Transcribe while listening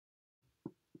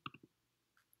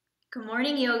Good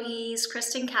morning, yogis.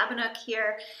 Kristen Kavanagh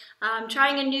here. I'm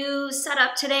trying a new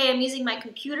setup today. I'm using my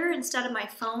computer instead of my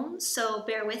phone, so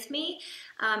bear with me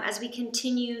as we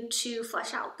continue to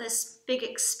flesh out this big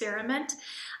experiment.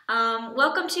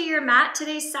 Welcome to your mat.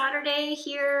 Today's Saturday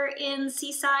here in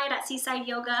Seaside at Seaside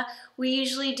Yoga. We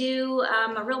usually do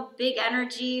a real big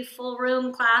energy, full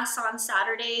room class on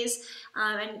Saturdays.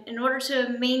 And in order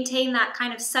to maintain that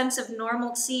kind of sense of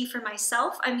normalcy for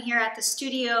myself, I'm here at the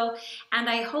studio, and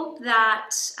I hope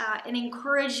that in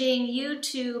encouraging you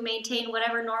to maintain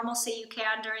whatever normalcy you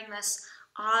can during this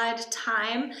odd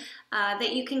time,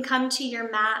 that you can come to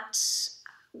your mat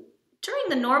during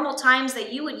the normal times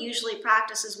that you would usually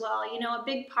practice as well. You know, a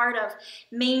big part of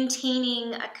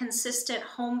maintaining a consistent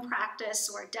home practice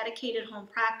or a dedicated home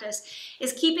practice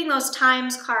is keeping those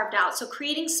times carved out. So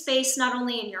creating space not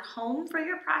only in your home for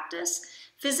your practice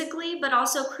physically, but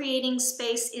also creating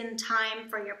space in time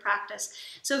for your practice.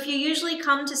 So if you usually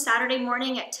come to Saturday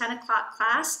morning at 10 o'clock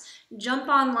class, jump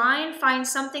online, find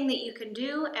something that you can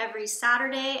do every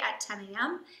Saturday at 10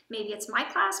 a.m. Maybe it's my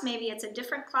class, maybe it's a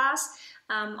different class.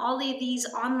 All of these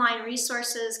online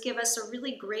resources give us a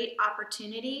really great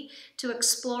opportunity to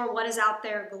explore what is out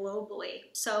there globally.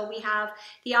 So we have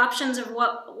the options of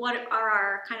what are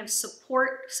our kind of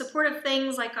supportive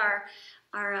things, like our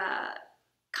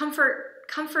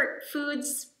comfort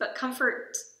foods, but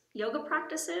comfort yoga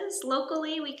practices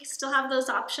locally. We still have those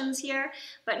options here,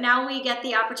 but now we get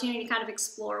the opportunity to kind of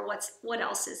explore what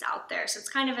else is out there. So it's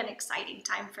kind of an exciting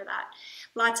time for that.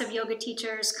 Lots of yoga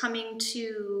teachers coming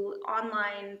to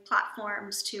online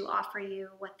platforms to offer you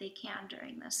what they can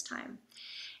during this time.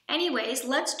 Anyways,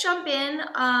 let's jump in.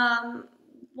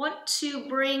 Want to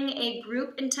bring a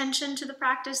group intention to the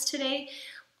practice today.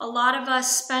 A lot of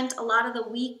us spent a lot of the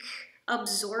week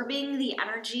absorbing the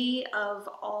energy of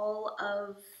all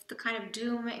of the kind of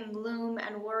doom and gloom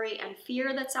and worry and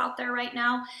fear that's out there right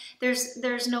now.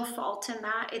 There's no fault in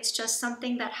that. It's just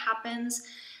something that happens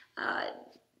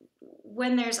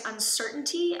when there's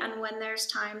uncertainty and when there's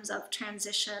times of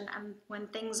transition and when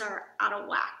things are out of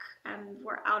whack and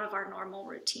we're out of our normal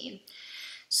routine.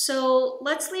 So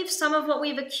let's leave some of what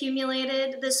we've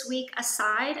accumulated this week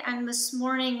aside, and this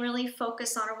morning really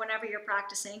focus on, or whenever you're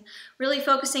practicing, really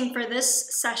focusing for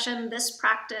this session, this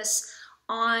practice,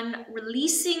 on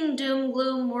releasing doom,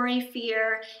 gloom, worry,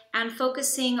 fear, and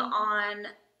focusing on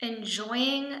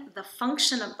enjoying the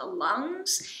function of the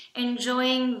lungs,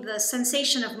 enjoying the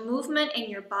sensation of movement in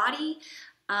your body,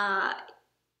 and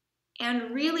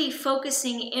really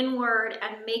focusing inward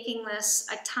and making this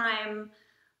a time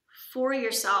for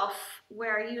yourself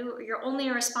where your only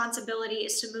responsibility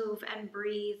is to move and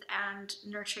breathe and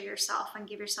nurture yourself and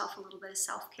give yourself a little bit of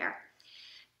self-care.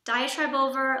 Diatribe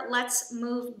over, let's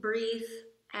move, breathe,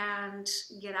 and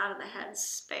get out of the head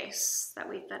space that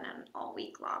we've been in all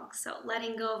week long. So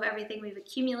letting go of everything we've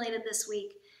accumulated this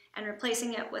week and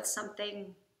replacing it with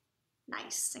something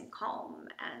nice and calm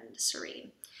and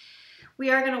serene. We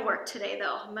are going to work today,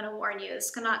 though. I'm going to warn you,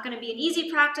 it's not going to be an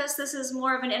easy practice. This is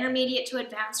more of an intermediate to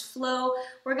advanced flow.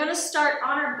 We're going to start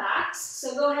on our backs,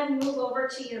 so go ahead and move over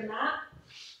to your mat.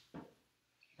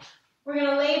 We're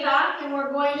going to lay back, and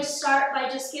we're going to start by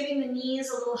just giving the knees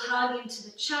a little hug into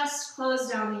the chest, close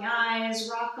down the eyes,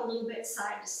 rock a little bit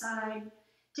side to side.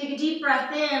 Take a deep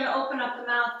breath in, open up the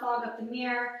mouth, fog up the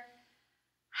mirror.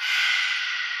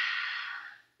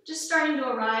 Just starting to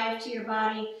arrive to your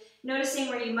body, noticing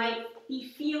where you might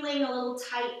be feeling a little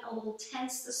tight, a little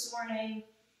tense this morning.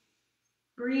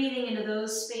 Breathing into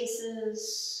those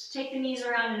spaces. Take the knees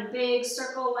around in a big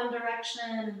circle, one direction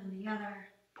and then the other.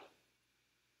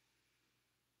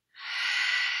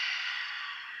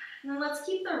 Now let's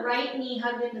keep the right knee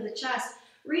hugged into the chest.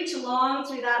 Reach long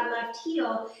through that left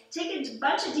heel. Take a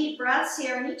bunch of deep breaths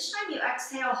here, and each time you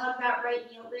exhale, hug that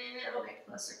right knee a little bit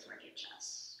closer toward your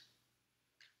chest.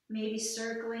 Maybe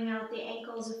circling out the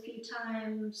ankles a few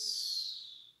times.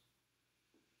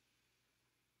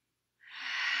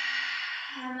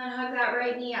 And then hug that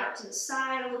right knee out to the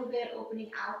side a little bit, opening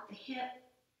out the hip.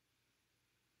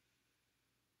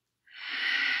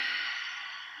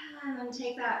 And then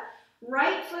take that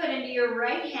right foot into your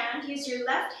right hand. Use your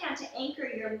left hand to anchor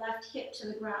your left hip to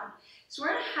the ground. So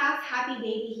we're in a half happy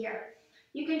baby here.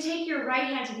 You can take your right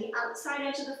hand to the outside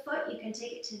edge of the foot. You can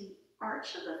take it to the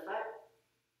arch of the foot.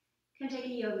 You can take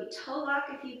a yogi toe lock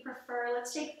if you prefer.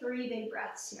 Let's take 3 big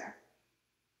breaths here.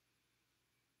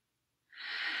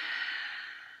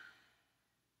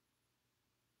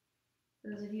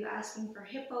 Those of you asking for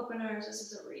hip openers, this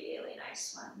is a really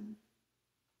nice one.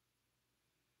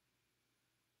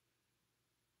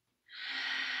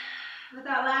 With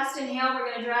that last inhale,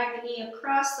 we're going to drag the knee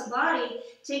across the body.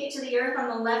 Take it to the earth on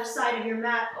the left side of your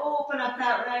mat. Open up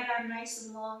that right arm nice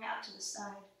and long out to the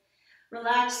side.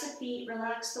 Relax the feet,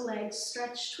 relax the legs.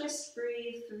 Stretch, twist,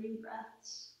 breathe. 3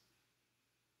 breaths.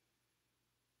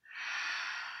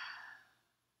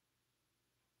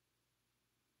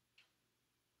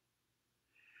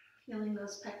 Feeling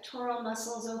those pectoral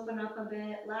muscles open up a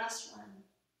bit. Last one.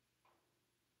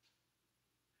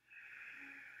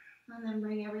 And then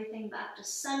bring everything back to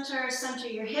center. Center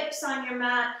your hips on your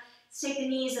mat. Take the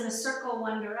knees in a circle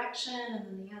one direction and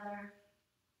then the other.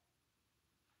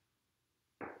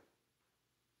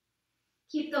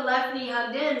 Keep the left knee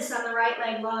hugged in. Send the right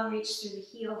leg long. Reach through the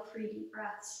heel. 3 deep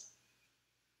breaths.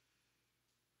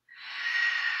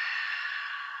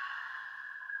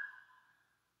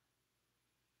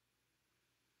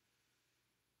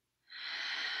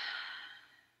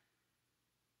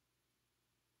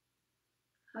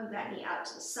 Hug that knee out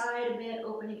to the side a bit,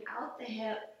 opening out the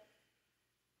hip.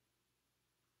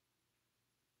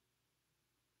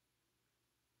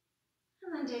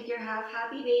 And then take your half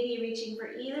happy baby, reaching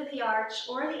for either the arch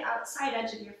or the outside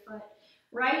edge of your foot.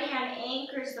 Right hand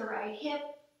anchors the right hip,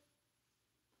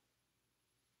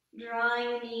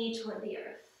 drawing the knee toward the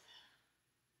earth.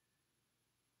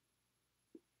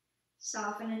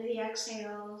 Soften into the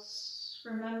exhales.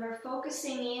 Remember,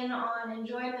 focusing in on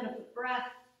enjoyment of the breath,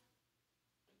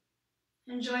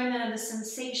 enjoyment of the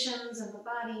sensations of the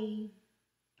body,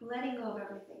 letting go of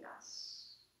everything else.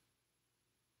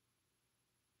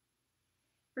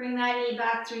 Bring that knee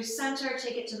back through center,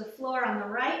 take it to the floor on the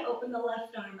right, open the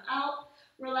left arm out,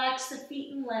 relax the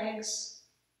feet and legs,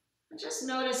 and just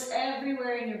notice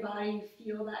everywhere in your body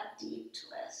you feel that deep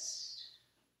twist.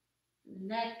 The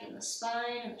neck and the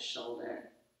spine and the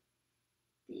shoulder.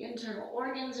 The internal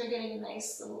organs are getting a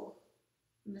nice little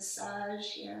massage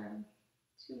here.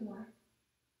 2 more.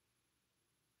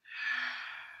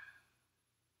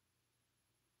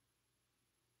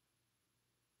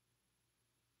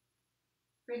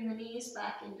 Bring the knees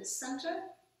back into center.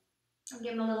 And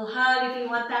give them a little hug if you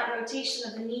want that rotation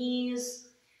of the knees.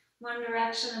 One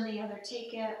direction and the other,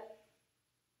 take it.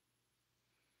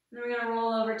 And then we're going to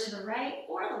roll over to the right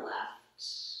or the left.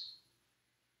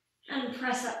 And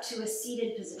press up to a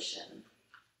seated position.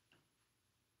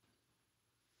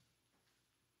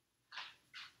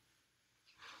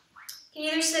 You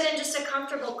can either sit in just a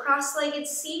comfortable cross-legged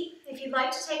seat. If you'd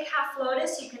like to take half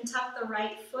lotus, you can tuck the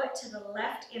right foot to the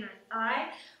left inner thigh.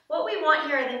 What we want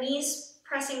here are the knees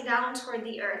pressing down toward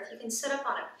the earth. You can sit up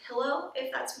on a pillow if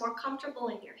that's more comfortable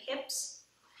in your hips.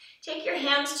 Take your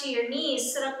hands to your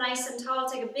knees, sit up nice and tall,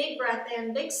 take a big breath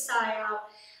in, big sigh out,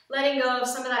 letting go of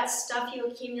some of that stuff you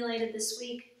accumulated this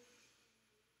week.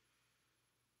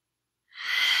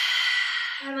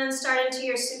 And then start into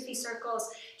your Sufi circles,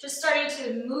 just starting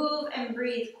to move and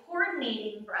breathe,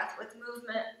 coordinating breath with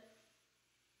movement.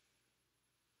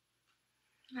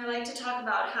 I like to talk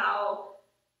about how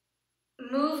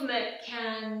movement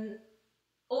can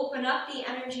open up the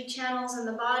energy channels in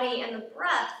the body, and the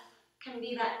breath can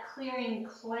be that clearing,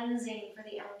 cleansing for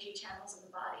the energy channels in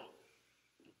the body.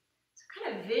 So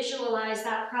kind of visualize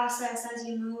that process as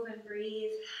you move and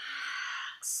breathe.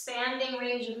 Expanding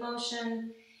range of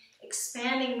motion,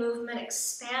 expanding movement,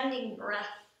 expanding breath.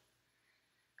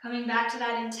 Coming back to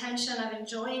that intention of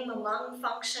enjoying the lung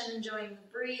function, enjoying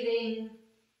the breathing,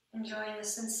 enjoying the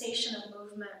sensation of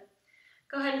movement.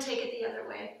 Go ahead and take it the other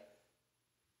way.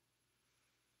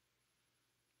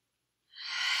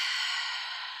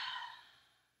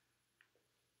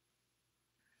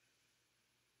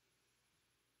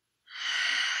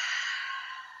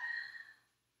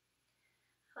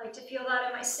 I like to feel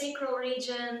that in my sacral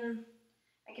region.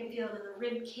 I can feel it in the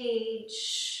rib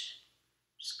cage.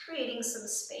 Just creating some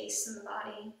space in the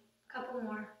body. A couple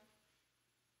more.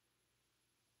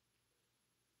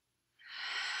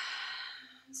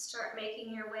 Start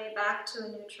making your way back to a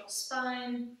neutral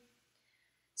spine.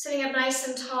 Sitting up nice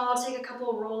and tall, take a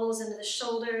couple rolls into the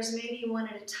shoulders, maybe one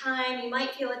at a time. You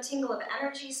might feel a tingle of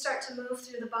energy start to move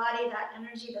through the body, that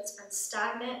energy that's been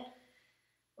stagnant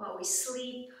while we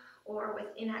sleep or with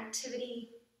inactivity.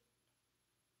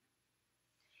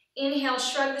 Inhale,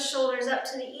 shrug the shoulders up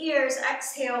to the ears.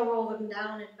 Exhale, roll them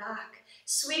down and back.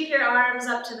 Sweep your arms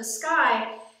up to the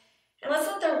sky. And let's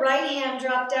let the right hand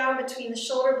drop down between the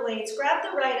shoulder blades. Grab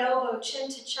the right elbow,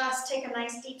 chin to chest. Take a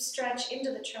nice deep stretch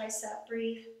into the tricep.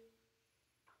 Breathe.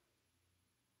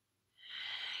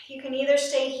 You can either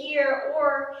stay here,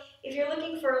 or if you're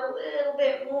looking for a little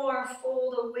bit more,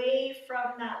 fold away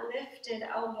from that lifted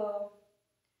elbow.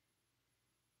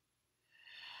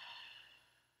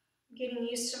 I'm getting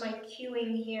used to my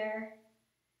cueing here.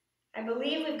 I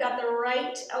believe we've got the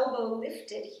right elbow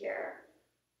lifted here,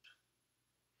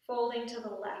 folding to the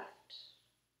left.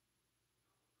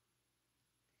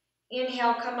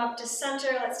 Inhale, come up to center.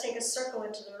 Let's take a circle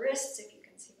into the wrists, if you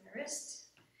can see my wrist.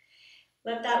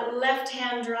 Let that left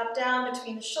hand drop down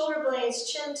between the shoulder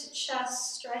blades, chin to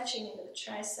chest, stretching into the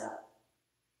tricep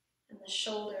and the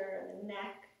shoulder and the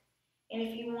neck. And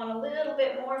if you want a little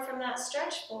bit more from that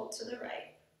stretch, fold to the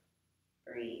right.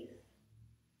 Breathe.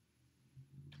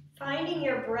 Finding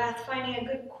your breath, finding a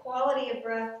good quality of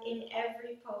breath in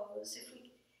every pose.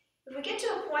 If we get to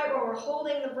a point where we're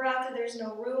holding the breath or there's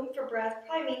no room for breath,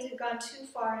 probably means we've gone too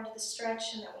far into the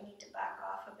stretch and that we need to back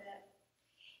off a bit.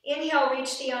 Inhale,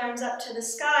 reach the arms up to the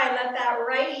sky. Let that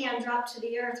right hand drop to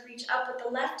the earth. Reach up with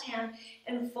the left hand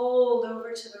and fold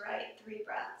over to the right. 3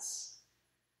 breaths.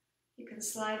 You can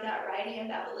slide that right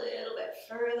hand out a little bit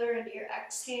further into your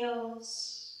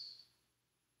exhales.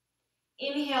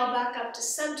 Inhale, back up to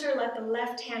center. Let the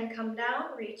left hand come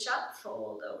down. Reach up,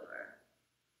 fold over.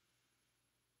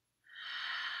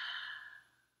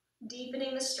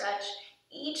 Deepening the stretch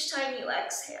each time you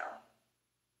exhale.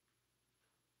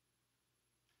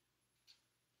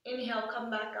 Inhale,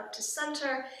 come back up to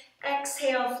center.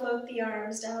 Exhale, float the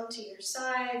arms down to your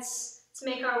sides. Let's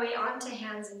make our way onto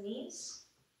hands and knees.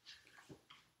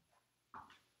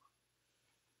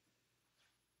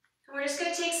 And we're just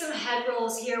going to take some head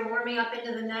rolls here, warming up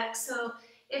into the neck. So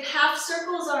if half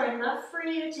circles are enough for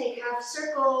you, take half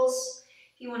circles.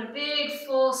 If you want a big,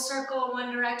 full circle in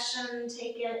one direction,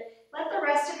 take it. Let the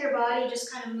rest of your body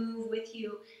just kind of move with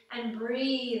you and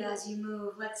breathe as you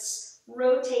move. Let's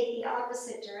rotate the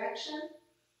opposite direction.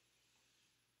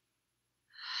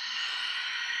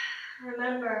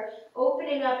 Remember,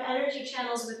 opening up energy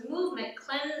channels with movement,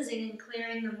 cleansing and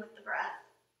clearing them with the breath.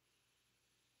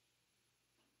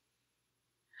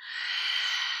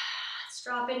 Let's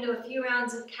drop into a few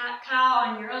rounds of cat-cow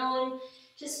on your own,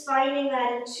 just finding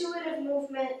that intuitive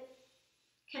movement,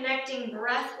 connecting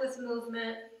breath with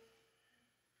movement.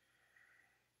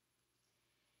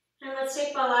 And let's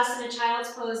take Balasana,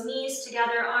 Child's Pose, knees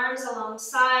together, arms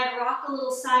alongside, rock a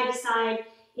little side to side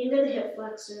into the hip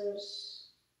flexors.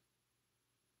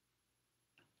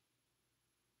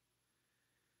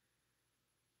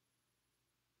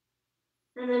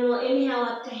 And then we'll inhale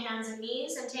up to hands and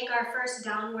knees and take our first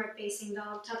downward facing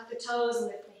dog. Tuck the toes,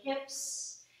 lift the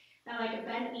hips. I like a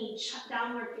bent knee,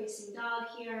 downward facing dog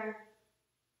here.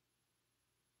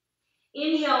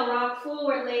 Inhale, rock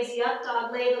forward, lazy up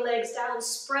dog. Lay the legs down,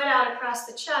 spread out across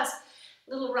the chest.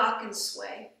 Little rock and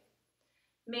sway.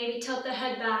 Maybe tilt the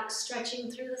head back,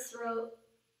 stretching through the throat.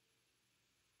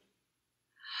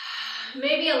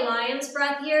 Maybe a lion's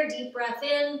breath here. Deep breath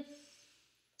in.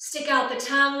 Stick out the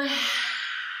tongue.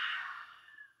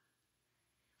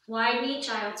 Wide knee,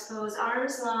 child's pose.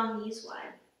 Arms long, knees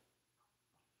wide.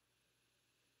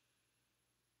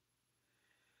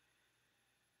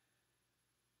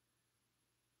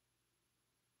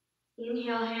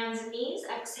 Inhale, hands and knees.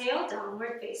 Exhale,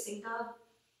 downward facing dog.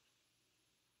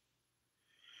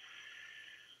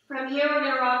 From here, we're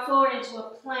going to rock forward into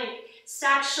a plank.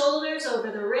 Stack shoulders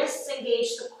over the wrists,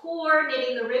 engage the core,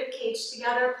 knitting the rib cage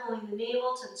together, pulling the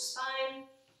navel to the spine.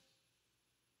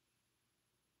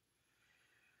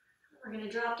 We're going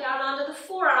to drop down onto the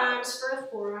forearms for a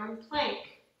forearm plank.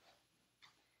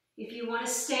 If you want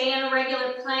to stay in a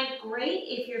regular plank, great.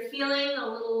 If you're feeling a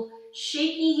little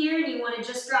shaky here and you want to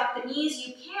just drop the knees,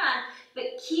 you can,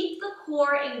 but keep the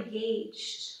core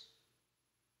engaged.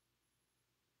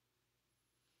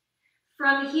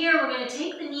 From here, we're going to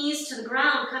take the knees to the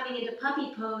ground, coming into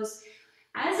puppy pose.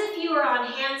 As if you were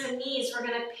on hands and knees, we're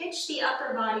going to pitch the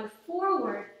upper body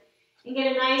forward and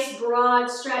get a nice broad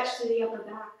stretch through the upper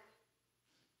back.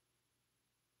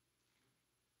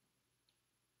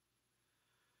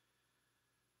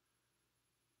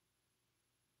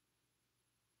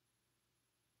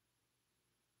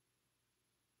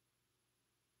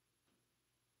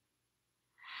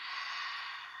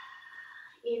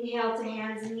 Inhale to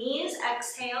hands and knees.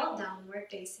 Exhale, downward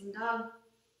facing dog.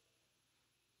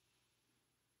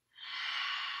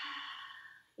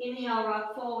 Inhale,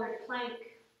 rock forward, plank.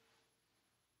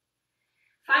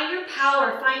 Find your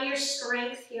power, find your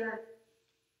strength here.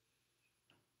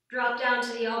 Drop down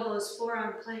to the elbows,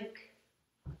 forearm plank.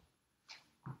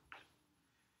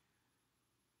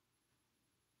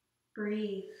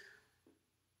 Breathe.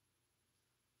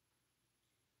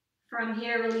 From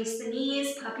here, release the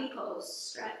knees, puppy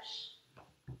pose, stretch.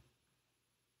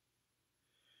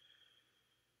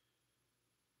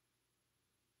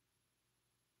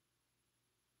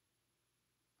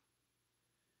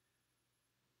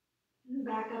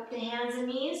 Back up to hands and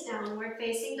knees, downward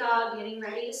facing dog, getting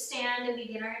ready to stand and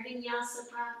begin our Vinyasa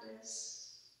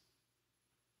practice.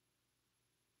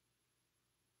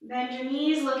 Bend your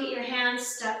knees, look at your hands,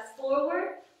 step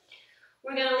forward.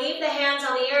 We're going to leave the hands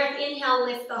on the earth. Inhale,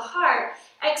 lift the heart.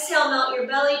 Exhale, melt your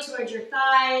belly towards your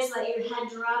thighs. Let your head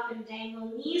drop and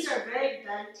dangle. Knees are very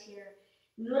bent here.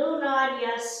 Little nod,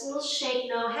 yes. Little shake,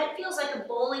 no. Head feels like a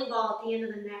bowling ball at the end of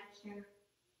the neck here.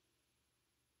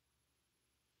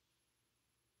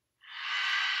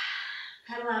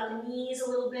 Pedal out the knees a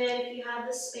little bit if you have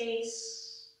the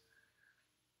space.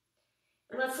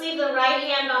 And let's leave the right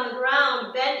hand on the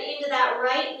ground. Bend into that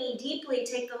right knee deeply.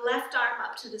 Take the left arm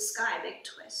up to the sky. Big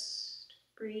twist.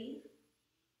 Breathe.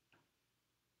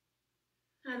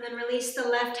 And then release the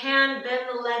left hand. Bend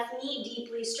the left knee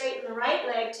deeply. Straighten the right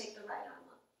leg. Take the right arm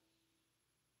up.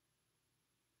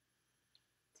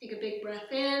 Take a big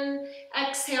breath in.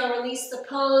 Exhale, release the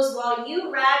pose. While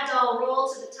you ragdoll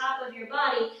roll to the top of your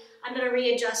body, I'm going to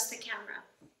readjust the camera.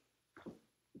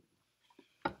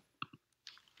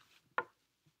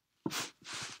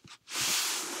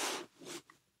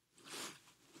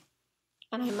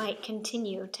 And I might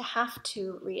continue to have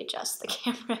to readjust the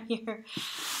camera here,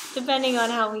 depending on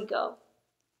how we go.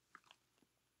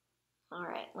 All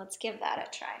right, let's give that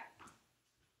a try.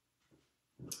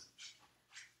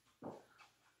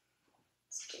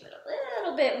 Let's give it a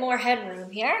little bit more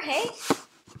headroom here, hey?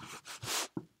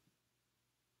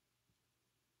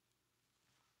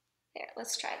 There,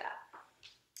 let's try that.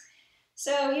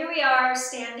 So here we are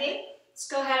standing. Let's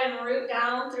go ahead and root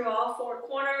down through all four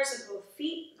corners of both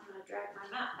feet. I'm going to drag my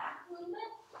mat back a little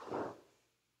bit.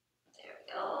 There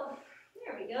we go.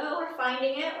 There we go. We're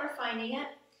finding it. We're finding it.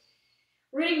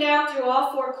 Rooting down through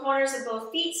all four corners of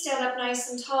both feet. Stand up nice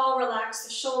and tall. Relax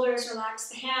the shoulders. Relax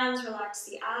the hands. Relax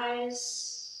the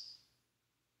eyes.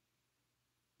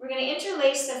 We're going to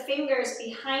interlace the fingers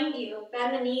behind you.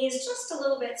 Bend the knees just a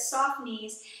little bit. Soft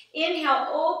knees. Inhale,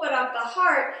 open up the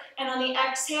heart. And on the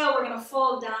exhale, we're going to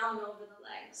fold down over the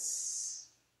legs.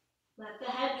 Let the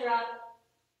head drop.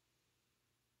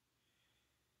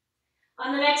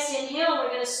 On the next inhale, we're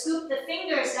going to scoop the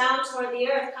fingers down toward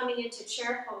the earth, coming into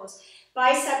chair pose.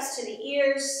 Biceps to the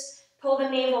ears. Pull the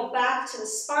navel back to the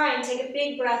spine. Take a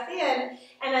big breath in.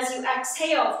 And as you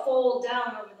exhale, fold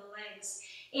down over the legs.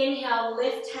 Inhale,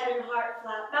 lift head and heart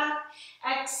flat back.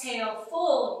 Exhale,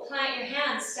 fold. Plant your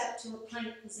hands. Step to a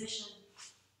plank position.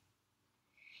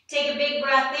 Take a big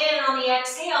breath in on the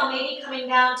exhale, maybe coming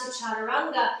down to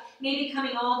chaturanga, maybe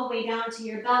coming all the way down to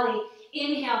your belly.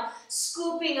 Inhale,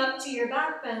 scooping up to your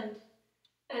back bend,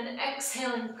 and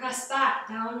exhaling, press back,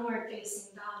 downward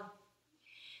facing dog.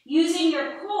 Using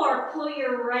your core, pull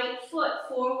your right foot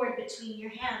forward between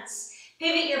your hands.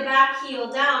 Pivot your back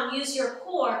heel down, use your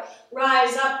core,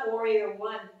 rise up, warrior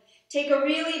one. Take a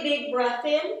really big breath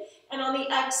in, and on the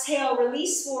exhale,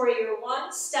 release warrior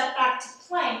one, step back to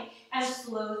plank, and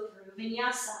flow through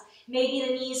Vinyasa. Maybe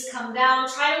the knees come down.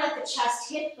 Try to let the chest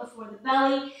hit before the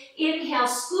belly. Inhale,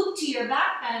 scoop to your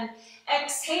back bend.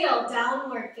 Exhale,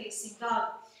 downward facing dog.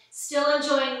 Still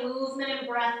enjoying movement and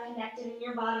breath connected in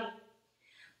your body.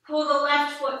 Pull the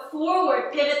left foot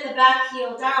forward, pivot the back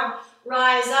heel down.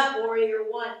 Rise up, warrior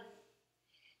one.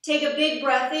 Take a big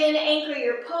breath in, anchor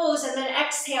your pose, and then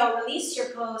exhale, release your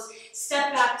pose.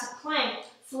 Step back to plank.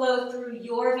 Flow through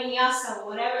your Vinyasa,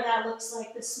 whatever that looks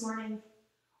like this morning,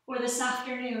 or this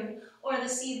afternoon, or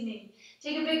this evening.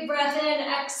 Take a big breath in,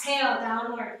 exhale,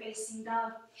 downward facing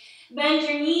dog. Bend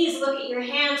your knees, look at your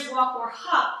hands, walk or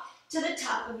hop to the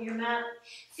top of your mat.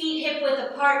 Feet hip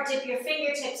width apart, dip your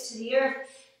fingertips to the earth,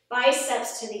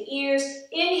 biceps to the ears.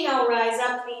 Inhale, rise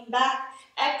up, lean back.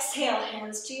 Exhale,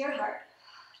 hands to your heart.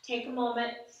 Take a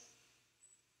moment.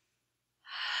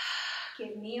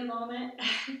 Give me a moment.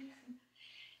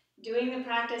 Doing the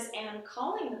practice and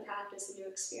calling the practice a new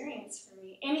experience for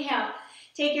me. Inhale,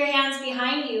 take your hands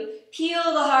behind you. Peel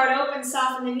the heart open,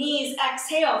 soften the knees.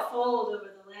 Exhale, fold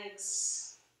over the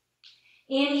legs.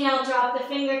 Inhale, drop the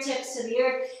fingertips to the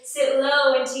earth. Sit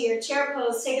low into your chair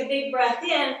pose. Take a big breath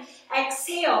in.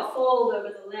 Exhale, fold over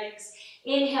the legs.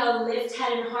 Inhale, lift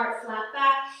head and heart flat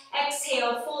back.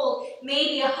 Exhale, fold.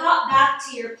 Maybe a hop back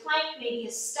to your plank, maybe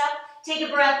a step. Take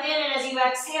a breath in, and as you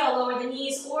exhale, lower the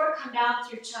knees or come down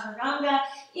through chaturanga.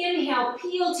 Inhale,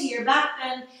 peel to your back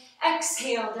bend.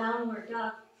 Exhale, downward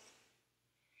dog.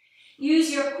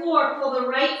 Use your core, pull the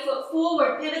right foot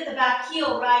forward, pivot the back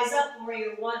heel, rise up,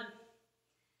 warrior one.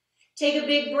 Take a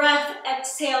big breath,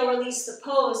 exhale, release the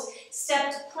pose. Step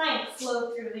to plank,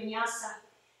 flow through Vinyasa.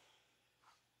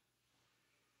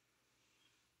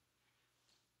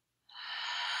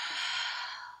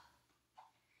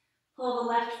 Pull the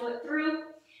left foot through.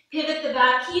 Pivot the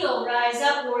back heel, rise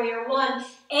up, warrior one.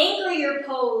 Anchor your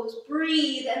pose,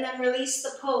 breathe, and then release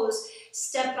the pose.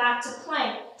 Step back to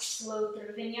plank, slow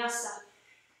through vinyasa.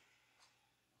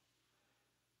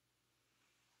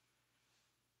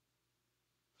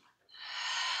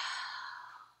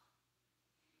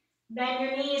 Bend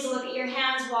your knees, look at your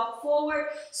hands, walk forward,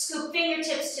 scoop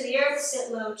fingertips to the earth,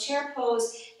 sit low, chair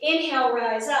pose. Inhale,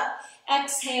 rise up.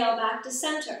 Exhale, back to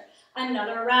center.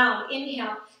 Another round.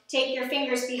 Inhale, take your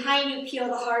fingers behind you, peel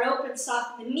the heart open,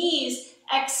 soften the knees.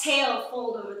 Exhale,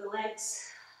 fold over the legs.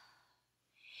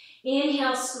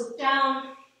 Inhale, scoop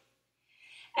down.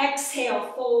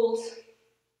 Exhale, fold.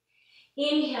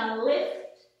 Inhale, lift.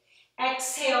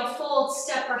 Exhale, fold,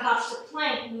 step or hop to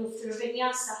plank, move through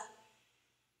vinyasa.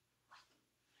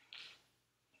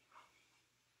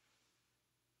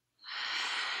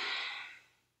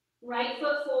 Right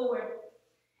foot forward.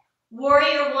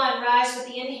 Warrior one, rise with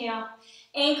the inhale.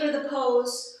 Anchor the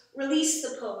pose, release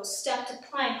the pose, step to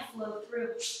plank, flow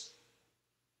through.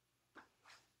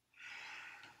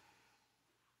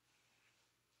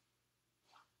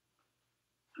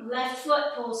 Left foot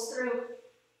pulls through.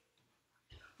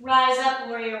 Rise up,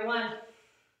 warrior one.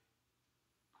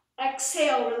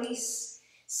 Exhale, release.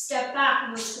 Step back,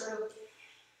 move through.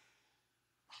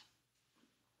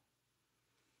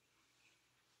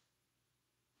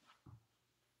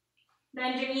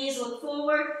 Bend your knees, look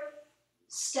forward.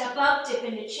 Step up, dip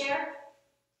into chair.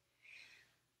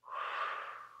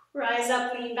 Rise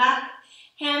up, lean back.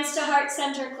 Hands to heart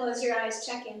center, close your eyes,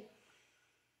 check in.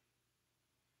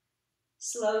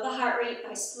 Slow the heart rate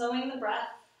by slowing the breath.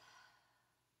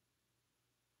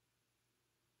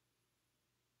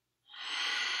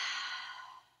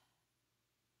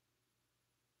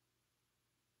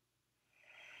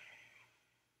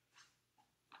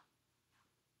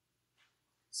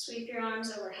 Sweep your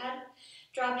arms overhead.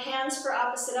 Drop hands for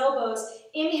opposite elbows.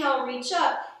 Inhale, reach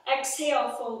up.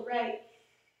 Exhale, fold right.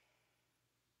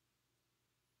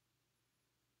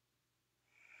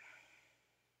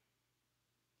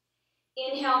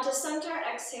 Inhale to center,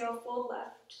 exhale, fold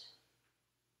left.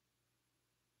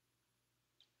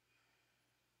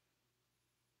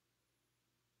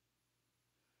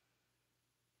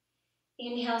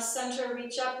 Inhale, center,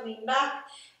 reach up, lean back.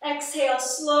 Exhale,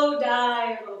 slow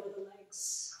dive over the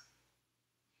legs.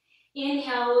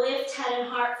 Inhale, lift head and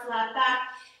heart flat back.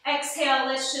 Exhale,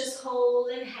 let's just hold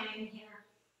and hang here.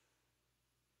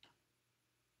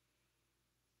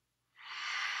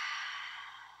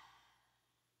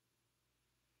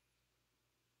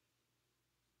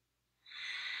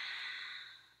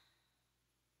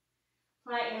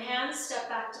 Plant your hands, step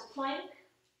back to plank.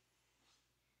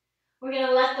 We're going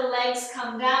to let the legs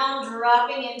come down,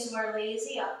 dropping into our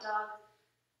lazy up dog.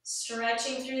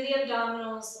 Stretching through the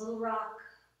abdominals, little rock.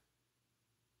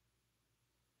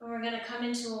 And we're going to come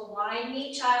into a wide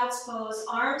knee child's pose,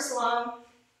 arms long.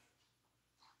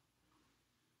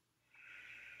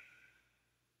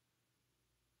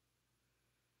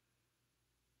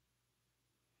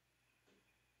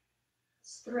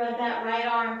 Thread that right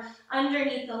arm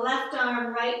underneath the left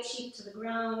arm, right cheek to the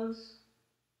ground.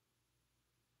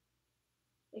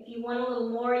 If you want a little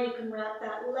more, you can wrap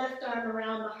that left arm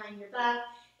around behind your back,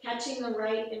 catching the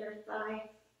right inner thigh.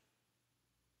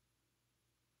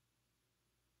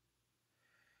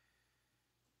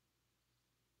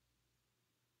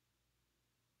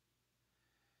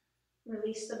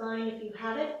 Release the bind if you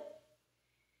have it.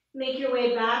 Make your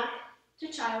way back to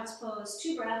child's pose,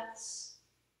 2 breaths.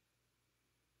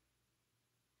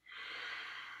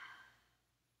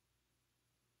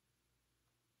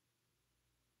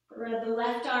 Thread the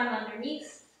left arm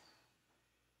underneath.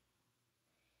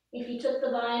 If you took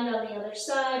the bind on the other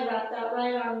side, wrap that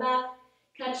right arm back,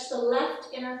 catch the left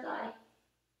inner thigh.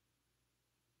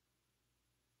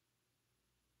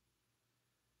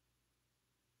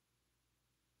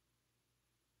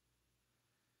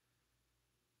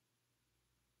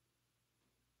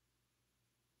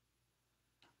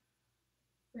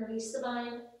 Release the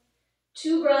bind.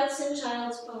 2 breaths in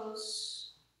child's pose.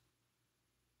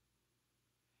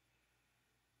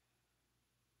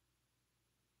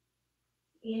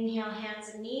 Inhale, hands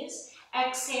and knees.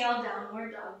 Exhale,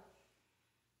 downward dog.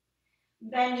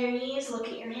 Bend your knees, look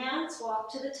at your hands,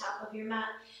 walk to the top of your mat.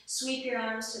 Sweep your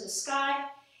arms to the sky.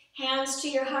 Hands to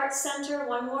your heart center.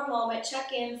 1 more moment,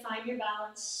 check in, find your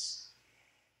balance.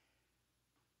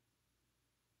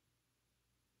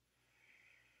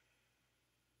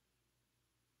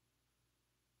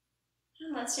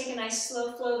 And let's take a nice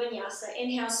slow flow vinyasa.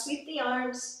 Inhale, sweep the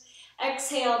arms.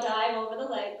 Exhale, dive over the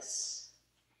legs.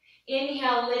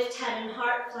 Inhale, lift head and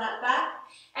heart flat back.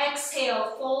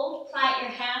 Exhale, fold, plant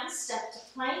your hands, step to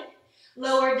plank.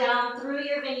 Lower down through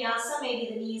your vinyasa. Vinyasa.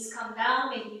 Maybe the knees come down.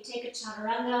 Maybe you take a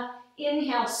chaturanga.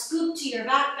 Inhale, scoop to your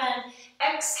back bend.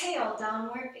 Exhale,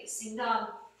 downward facing dog.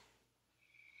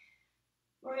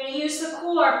 We're going to use the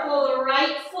core. Pull the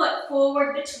right foot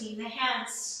forward between the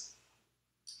hands.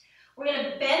 We're going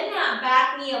to bend that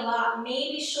back knee a lot.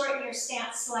 Maybe shorten your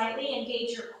stance slightly.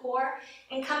 Engage your core.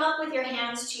 And come up with your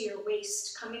hands to your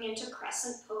waist, coming into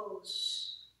crescent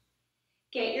pose.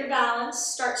 Get your balance.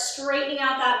 Start straightening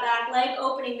out that back leg,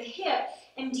 opening the hip,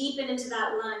 and deepen into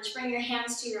that lunge. Bring your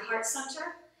hands to your heart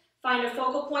center. Find a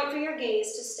focal point for your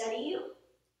gaze to steady you.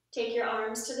 Take your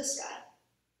arms to the sky.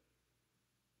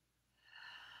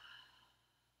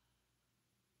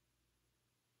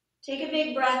 Take a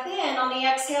big breath in. On the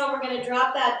exhale, we're going to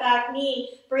drop that back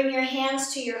knee. Bring your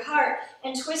hands to your heart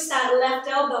and twist that left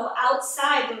elbow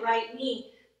outside the right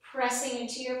knee, pressing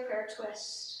into your prayer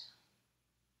twist.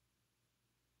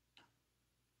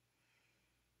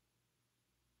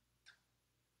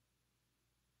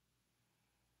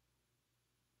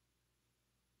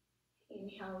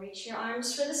 Inhale, reach your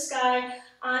arms for the sky.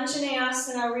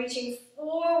 Anjaneyasana, reaching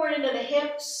forward into the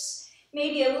hips.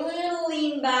 Maybe a little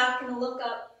lean back and look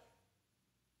up.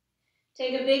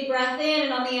 Take a big breath in,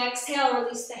 and on the exhale,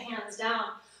 release the hands down.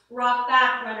 Rock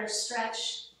back, runner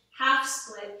stretch. Half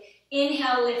split.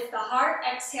 Inhale, lift the heart.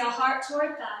 Exhale, heart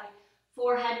toward thigh.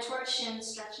 Forehead toward shin.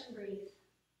 Stretch and breathe.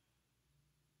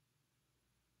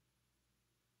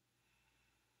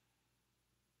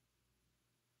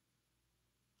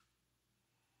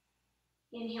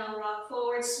 Inhale, rock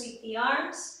forward, sweep the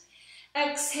arms.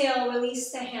 Exhale,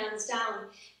 release the hands down.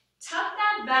 Tuck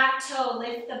that back toe,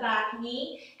 lift the back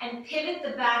knee, and pivot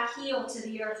the back heel to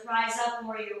the earth. Rise up,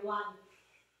 warrior one.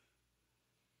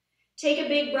 Take a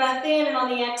big breath in, and on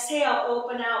the exhale,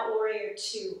 open out, warrior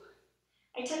two.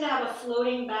 I tend to have a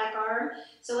floating back arm,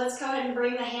 so let's go ahead and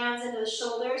bring the hands into the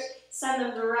shoulders. Send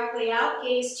them directly out.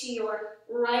 Gaze to your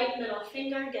right middle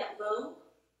finger. Get low.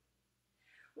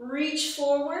 Reach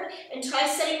forward and try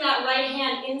setting that right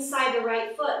hand inside the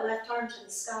right foot, left arm to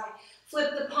the sky.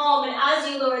 Flip the palm, and as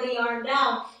you lower the arm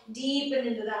down, deepen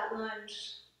into that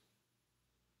lunge.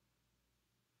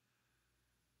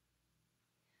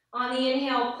 On the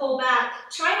inhale, pull back.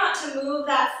 Try not to move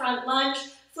that front lunge.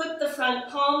 Flip the front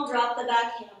palm, drop the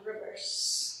back hand,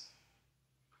 reverse.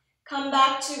 Come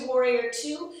back to warrior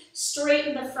two.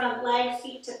 Straighten the front leg,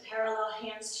 feet to parallel,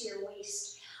 hands to your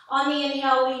waist. On the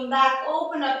inhale, lean back,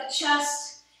 open up the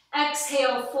chest.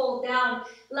 Exhale, fold down,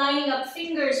 lining up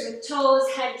fingers with toes,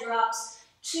 head drops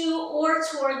to or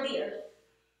toward the earth.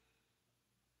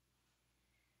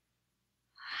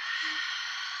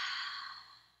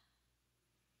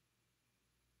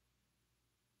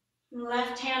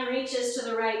 Left hand reaches to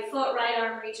the right foot, right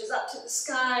arm reaches up to the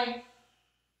sky.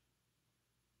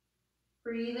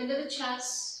 Breathe into the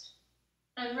chest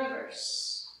and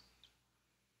reverse.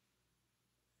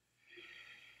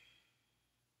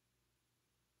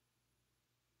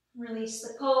 Release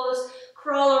the pose,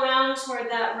 crawl around toward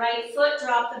that right foot,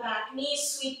 drop the back knee,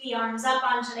 sweep the arms up,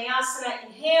 Anjaneyasana,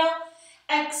 inhale.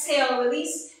 Exhale,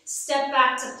 release, step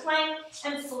back to plank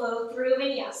and flow through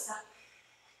Vinyasa.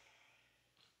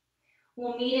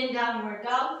 We'll meet in downward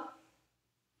dog.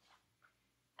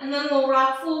 And then we'll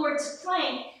rock forward to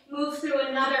plank, move through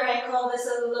another, I call this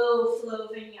a low flow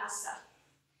Vinyasa.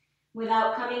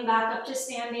 Without coming back up to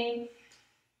standing.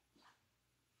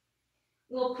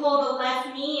 We'll pull the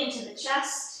left knee into the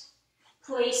chest.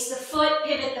 Place the foot,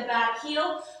 pivot the back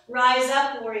heel. Rise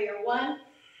up, warrior one.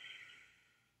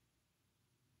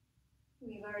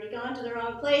 We've already gone to the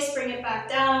wrong place. Bring it back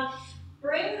down.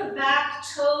 Bring the back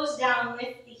toes down,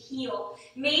 lift the heel.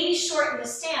 Maybe shorten the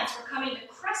stance. We're coming to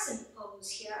crescent pose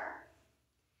here.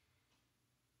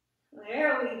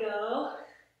 There we go.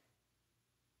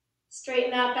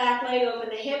 Straighten that back leg, open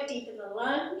the hip, deepen the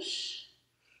lunge.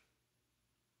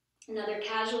 Another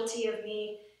casualty of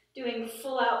me doing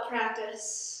full out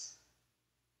practice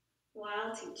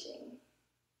while teaching.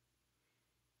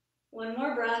 One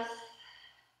more breath.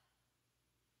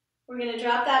 We're going to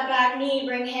drop that back knee,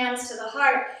 bring hands to the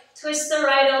heart, twist the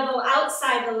right elbow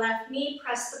outside the left knee,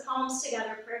 press the palms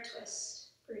together for a twist.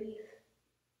 Breathe.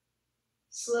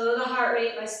 Slow the heart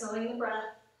rate by slowing the breath.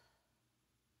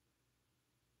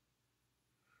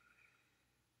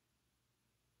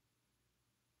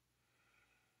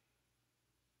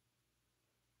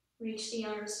 Reach the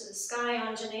arms to the sky,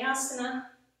 Anjaneyasana.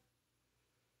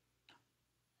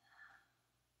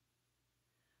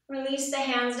 Release the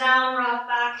hands down, rock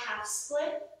back, half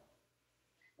split.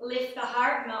 Lift the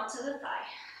heart, melt to the thigh.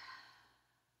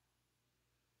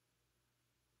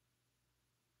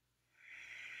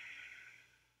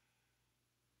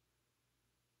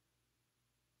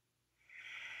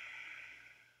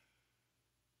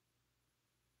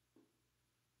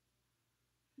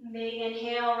 Big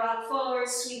inhale, rock forward,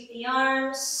 sweep the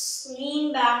arms,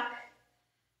 lean back.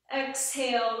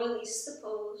 Exhale, release the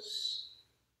pose.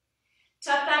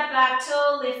 Tuck that back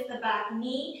toe, lift the back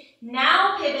knee.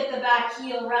 Now pivot the back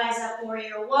heel, rise up,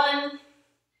 warrior one.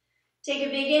 Take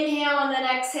a big inhale and then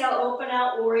exhale, open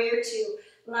out, warrior two.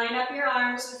 Line up your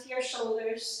arms with your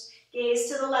shoulders.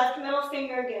 Gaze to the left middle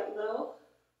finger, get low.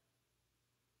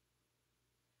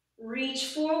 Reach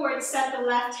forward, set the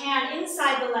left hand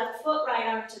inside the left foot, right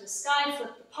arm to the sky,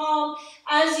 flip the palm.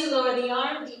 As you lower the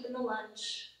arm, deepen the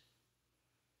lunge.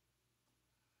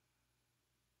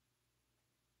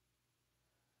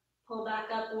 Pull back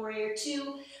up, warrior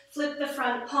two. Flip the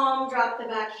front palm, drop the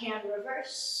back hand,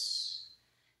 reverse.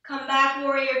 Come back,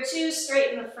 warrior two,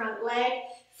 straighten the front leg,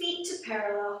 feet to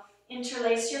parallel.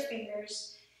 Interlace your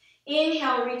fingers.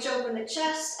 Inhale, reach open the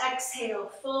chest.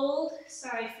 Exhale, fold.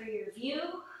 Sorry for your view.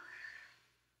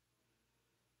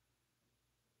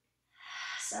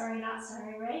 Sorry, not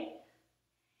sorry, right?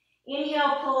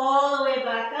 Inhale, pull all the way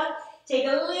back up. Take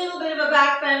a little bit of a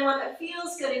back bend, one that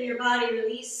feels good in your body.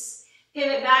 Release.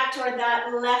 Pivot back toward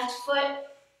that left foot.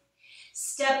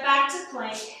 Step back to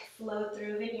plank. Flow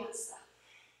through Vinyasa.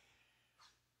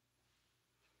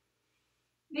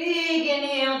 Big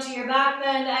inhale to your back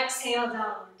bend. Exhale,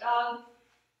 downward dog.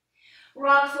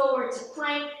 Rock forward to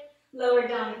plank. Lower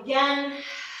down again.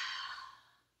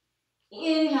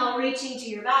 Inhale, reaching to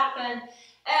your back bend.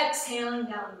 Exhaling,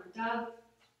 downward dog.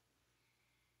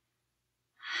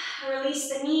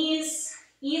 Release the knees,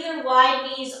 either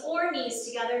wide knees or knees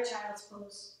together, child's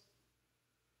pose.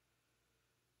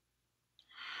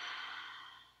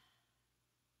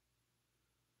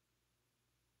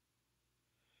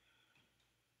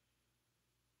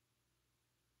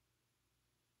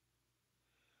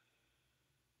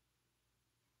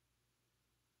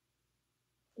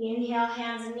 Inhale,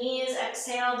 hands and knees.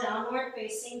 Exhale, downward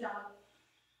facing dog.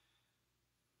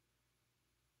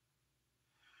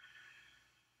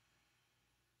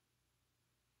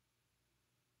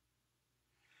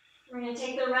 We're going to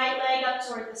take the right leg up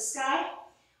toward the sky.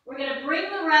 We're going to bring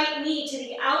the right knee to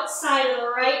the outside of the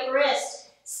right wrist,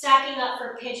 stacking up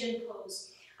for pigeon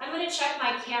pose. I'm going to check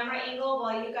my camera angle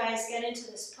while you guys get into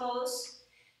this pose.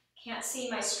 Can't see,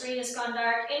 my screen has gone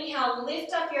dark. Inhale,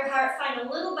 lift up your heart, find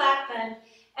a little back bend.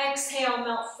 Exhale,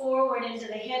 melt forward into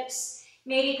the hips,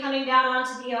 maybe coming down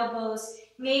onto the elbows.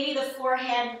 Maybe the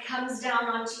forehead comes down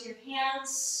onto your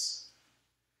hands.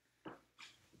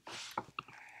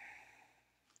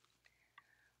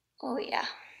 Oh yeah,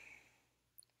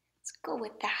 let's go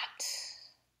with that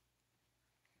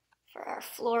for our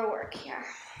floor work here.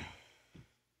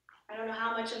 I don't know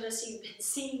how much of this you've been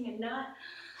seeing and not.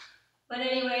 But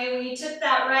anyway, we took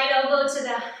that right elbow to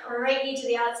the, or right knee to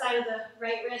the outside of the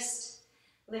right wrist,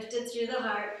 lifted through the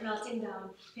heart, melting down,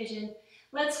 pigeon.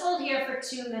 Let's hold here for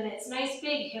 2 minutes. Nice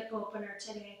big hip opener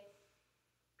today.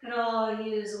 Could all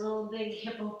use a little big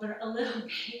hip opener, a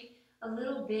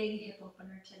little big hip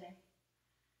opener today.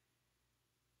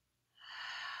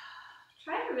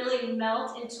 Try to really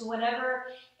melt into whatever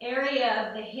area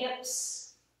of the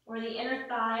hips or the inner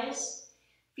thighs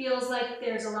feels like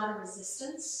there's a lot of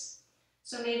resistance.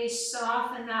 So maybe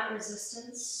soften that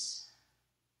resistance.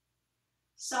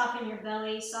 Soften your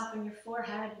belly, soften your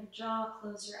forehead, your jaw,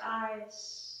 close your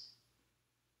eyes.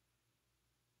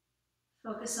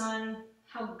 Focus on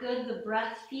how good the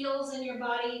breath feels in your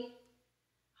body,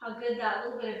 how good that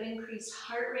little bit of increased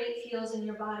heart rate feels in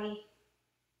your body.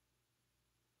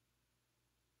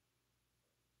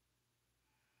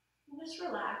 And just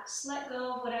relax, let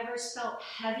go of whatever's felt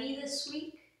heavy this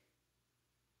week.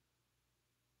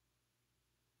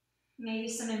 Maybe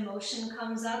some emotion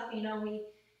comes up. You know, we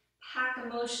pack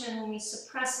emotion, when we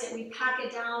suppress it, we pack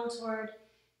it down toward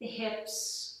the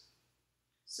hips.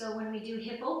 So when we do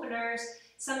hip openers,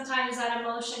 sometimes that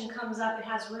emotion comes up, it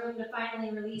has room to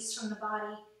finally release from the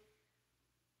body.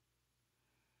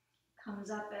 Comes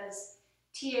up as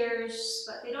tears,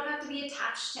 but they don't have to be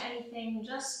attached to anything,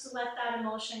 just to let that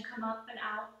emotion come up and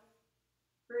out.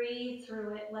 Breathe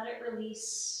through it, let it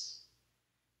release.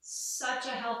 Such a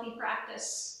healthy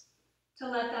practice to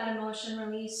let that emotion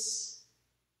release,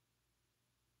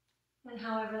 and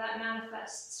however that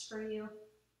manifests for you.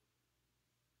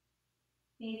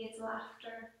 Maybe it's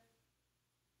laughter.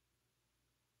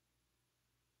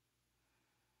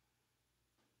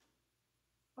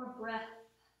 Or breath.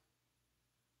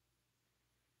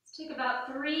 Let's take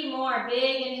about 3 more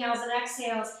big inhales and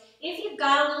exhales. If you've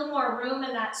got a little more room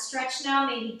in that stretch now,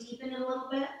 maybe deepen it a little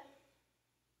bit.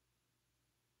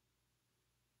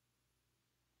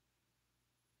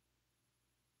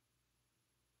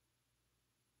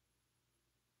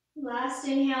 Last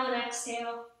inhale and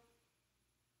exhale.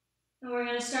 And we're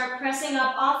going to start pressing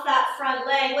up off that front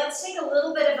leg. Let's take a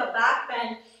little bit of a back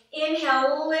bend.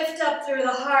 Inhale, lift up through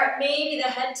the heart. Maybe the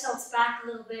head tilts back a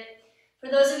little bit. For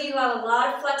those of you who have a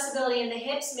lot of flexibility in the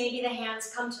hips, maybe the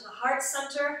hands come to the heart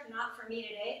center, not for me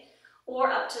today, or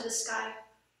up to the sky.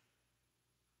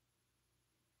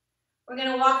 We're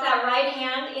going to walk that right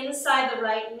hand inside the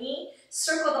right knee,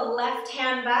 circle the left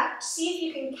hand back, see if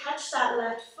you can catch that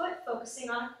left foot,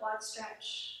 focusing on a quad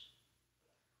stretch.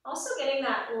 Also getting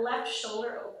that left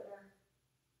shoulder opener.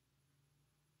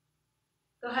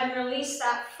 Go ahead and release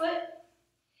that foot.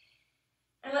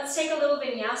 And let's take a little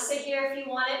vinyasa here if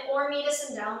you want it, or meet us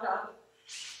in down dog.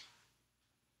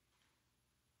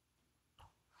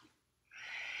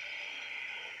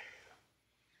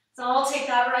 So I'll take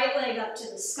that right leg up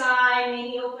to the sky,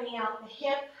 maybe opening out the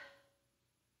hip.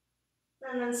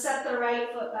 And then set the right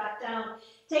foot back down.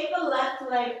 Take the left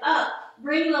leg up.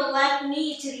 Bring the left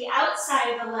knee to the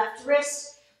outside of the left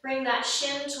wrist. Bring that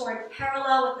shin toward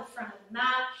parallel with the front of the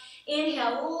mat.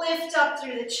 Inhale, lift up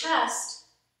through the chest.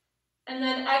 And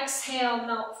then exhale,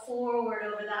 melt forward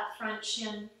over that front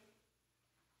shin.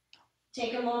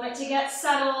 Take a moment to get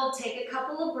settled. Take a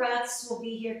couple of breaths. We'll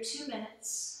be here 2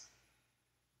 minutes.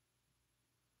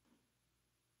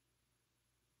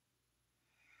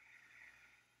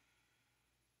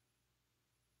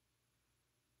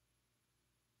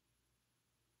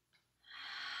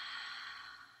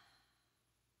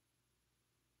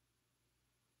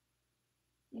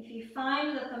 If you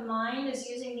find that the mind is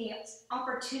using the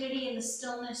opportunity in the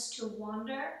stillness to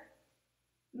wander,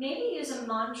 maybe use a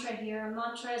mantra here. A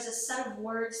mantra is a set of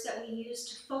words that we use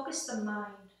to focus the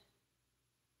mind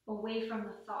away from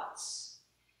the thoughts.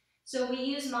 So we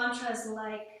use mantras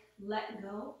like let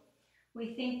go.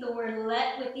 We think the word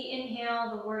let with the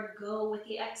inhale, the word go with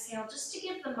the exhale, just to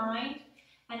give the mind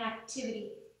an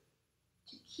activity,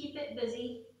 to keep it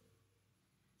busy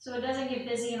so it doesn't get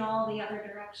busy in all the other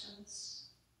directions.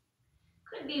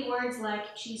 Could be words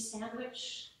like cheese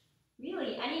sandwich.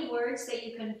 Really, any words that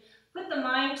you can put the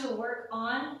mind to work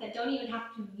on that don't even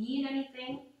have to mean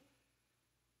anything.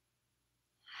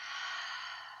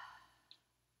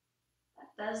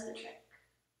 That does the trick.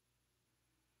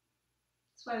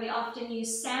 That's why we often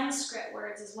use Sanskrit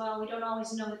words as well. We don't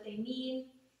always know what they mean.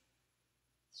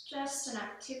 It's just an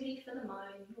activity for the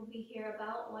mind. We'll be here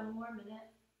about 1 more minute.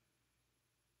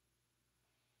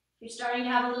 If you're starting to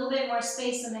have a little bit more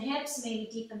space in the hips, maybe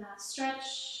deepen that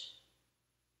stretch.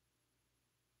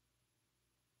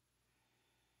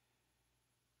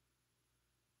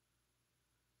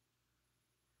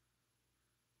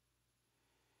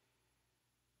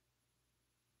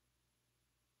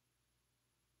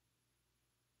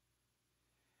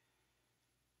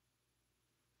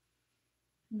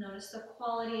 Notice the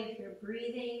quality of your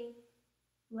breathing.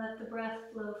 Let the breath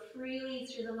flow freely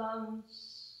through the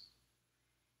lungs,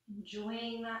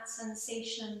 enjoying that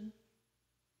sensation.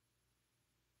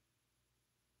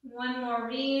 1 more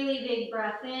really big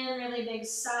breath in, really big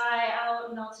sigh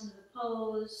out, melt into the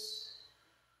pose.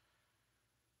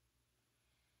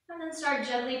 And then start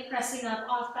gently pressing up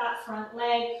off that front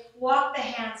leg. Walk the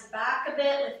hands back a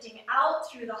bit, lifting out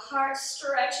through the heart,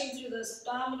 stretching through those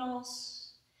abdominals.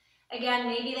 Again,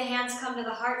 maybe the hands come to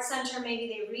the heart center, maybe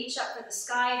they reach up for the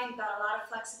sky if you've got a lot of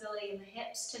flexibility in the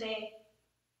hips today.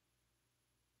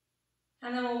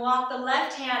 And then we'll walk the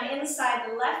left hand inside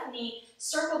the left knee,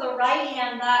 circle the right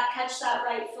hand back, catch that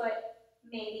right foot,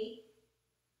 maybe.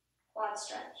 Quad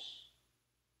stretch.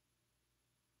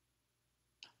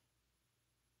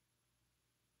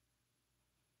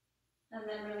 And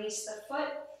then release the foot.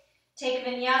 Take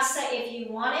vinyasa if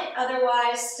you want it,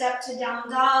 otherwise step to down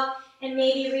dog and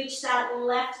maybe reach that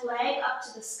left leg up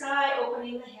to the sky,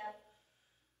 opening the hip.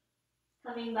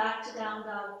 Coming back to down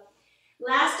dog.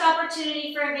 Last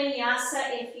opportunity for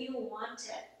vinyasa if you want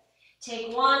it.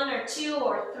 Take 1 or 2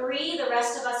 or 3. The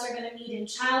rest of us are going to meet in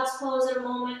child's pose in a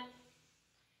moment.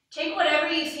 Take whatever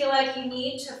you feel like you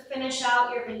need to finish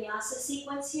out your vinyasa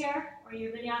sequence here, or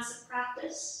your vinyasa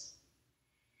practice.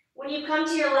 When you come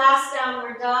to your last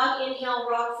downward dog, inhale,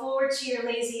 rock forward to your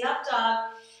lazy up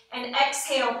dog, and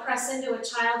exhale, press into a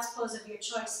child's pose of your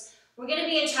choice. We're going to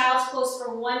be in child's pose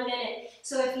for 1 minute.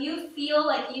 So if you feel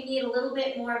like you need a little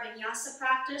bit more vinyasa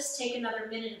practice, take another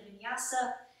minute of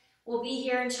vinyasa. We'll be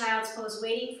here in child's pose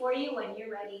waiting for you when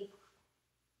you're ready.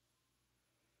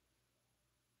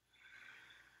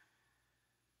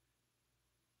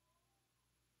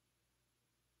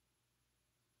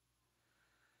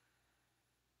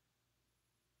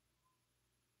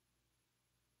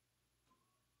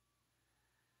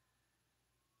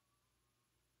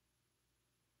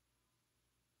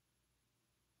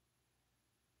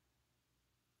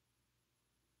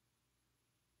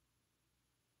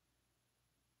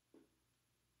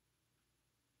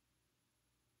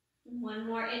 One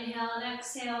more inhale and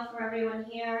exhale for everyone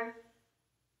here.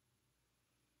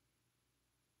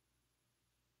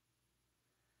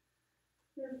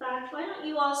 In fact, why don't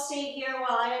you all stay here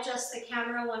while I adjust the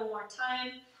camera one more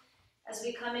time as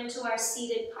we come into our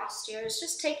seated postures.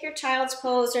 Just take your child's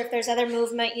pose, or if there's other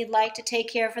movement you'd like to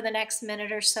take here for the next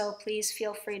minute or so, please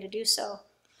feel free to do so.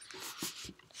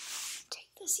 Take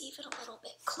this even a little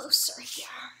bit closer here.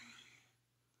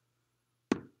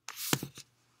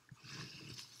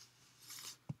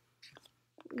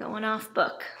 Going off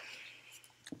book.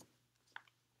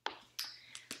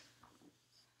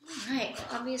 All right,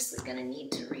 we're obviously going to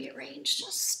need to rearrange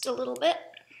just a little bit.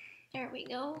 There we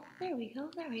go, there we go,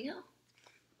 there we go.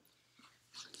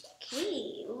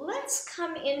 Okay, let's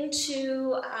come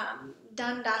into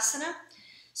Dandasana.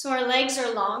 So our legs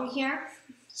are long here.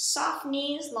 Soft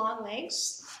knees, long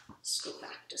legs. Scoot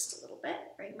back just a little bit,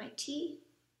 bring my tea.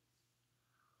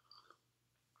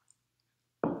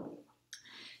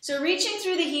 So reaching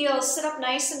through the heels, sit up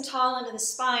nice and tall into the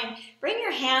spine. Bring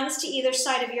your hands to either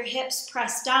side of your hips,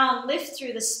 press down, lift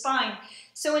through the spine.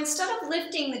 So instead of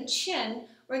lifting the chin,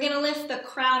 we're going to lift the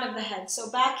crown of the head. So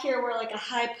back here where like a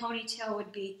high ponytail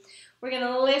would be. We're going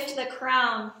to lift the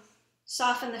crown,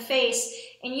 soften the face,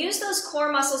 and use those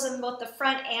core muscles in both the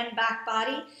front and back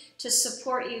body to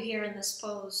support you here in this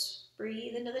pose.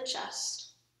 Breathe into the chest.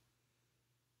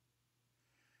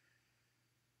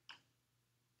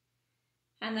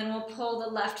 And then we'll pull the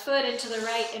left foot into the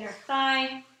right inner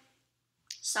thigh.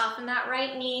 Soften that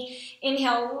right knee.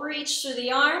 Inhale, reach through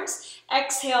the arms.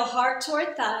 Exhale, heart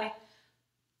toward thigh.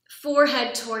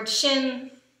 Forehead toward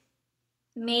shin.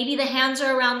 Maybe the hands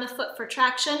are around the foot for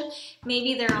traction.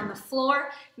 Maybe they're on the floor.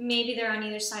 Maybe they're on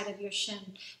either side of your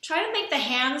shin. Try to make the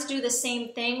hands do the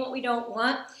same thing. What we don't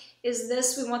want is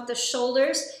this. We want the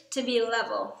shoulders to be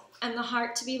level and the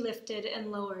heart to be lifted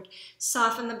and lowered.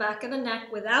 Soften the back of the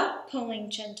neck without pulling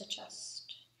chin to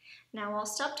chest. Now I'll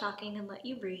stop talking and let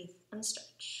you breathe and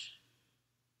stretch.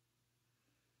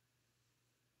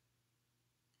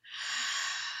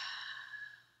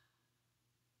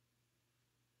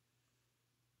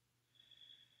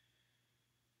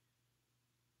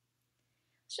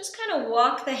 Let's just kind of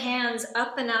walk the hands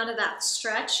up and out of that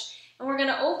stretch. And we're going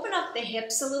to open up the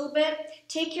hips a little bit.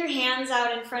 Take your hands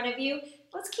out in front of you.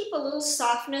 Let's keep a little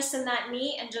softness in that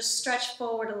knee and just stretch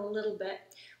forward a little bit.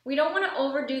 We don't want to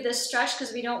overdo this stretch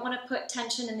because we don't want to put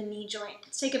tension in the knee joint.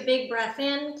 Let's take a big breath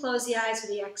in, close the eyes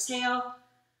with the exhale.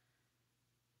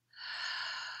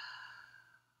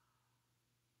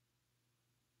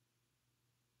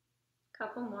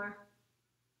 Couple more.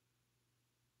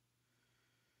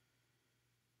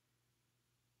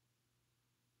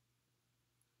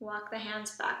 Walk the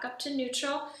hands back up to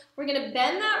neutral. We're going to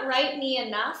bend that right knee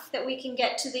enough that we can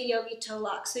get to the yogi toe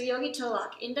lock. So yogi toe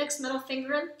lock, index, middle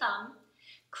finger, and thumb.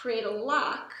 Create a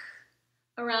lock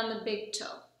around the big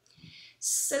toe.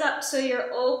 Sit up so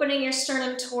you're opening your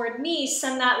sternum toward me.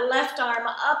 Send that left arm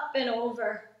up and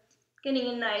over. Getting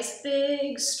a nice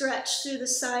big stretch through the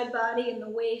side body and the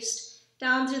waist.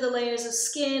 Down through the layers of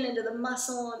skin, into the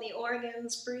muscle and the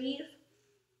organs. Breathe.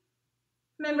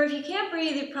 Remember, if you can't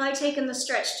breathe, you've probably taken the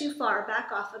stretch too far. Back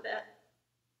off a bit.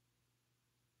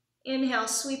 Inhale,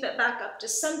 sweep it back up to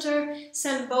center.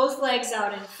 Send both legs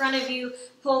out in front of you.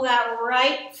 Pull that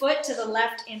right foot to the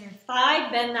left inner thigh.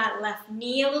 Bend that left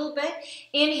knee a little bit.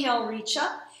 Inhale, reach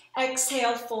up.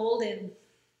 Exhale, fold in.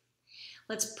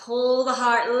 Let's pull the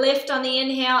heart. Lift on the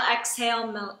inhale.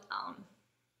 Exhale, melt down.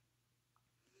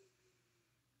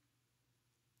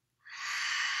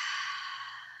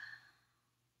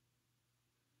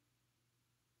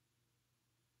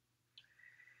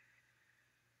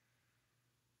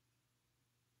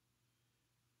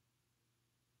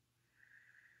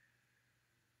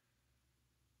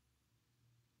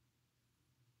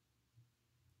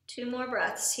 Two more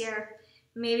breaths here.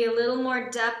 Maybe a little more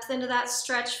depth into that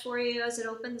stretch for you as it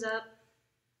opens up.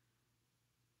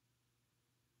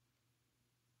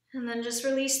 And then just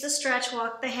release the stretch,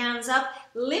 walk the hands up,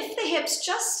 lift the hips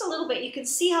just a little bit. You can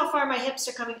see how far my hips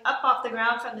are coming up off the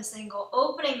ground from this angle,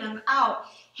 opening them out.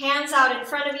 Hands out in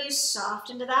front of you, soft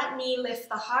into that knee, lift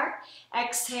the heart.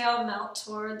 Exhale, melt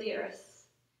toward the earth.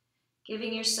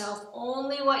 Giving yourself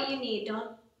only what you need.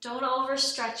 Don't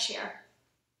overstretch here.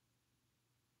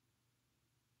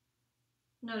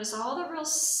 Notice all the real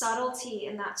subtlety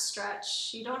in that stretch.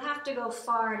 You don't have to go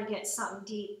far to get something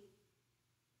deep.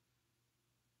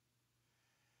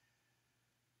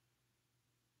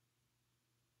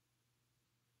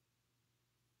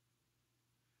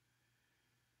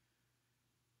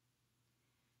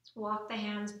 Walk the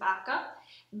hands back up.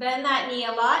 Bend that knee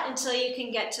a lot until you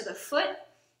can get to the foot.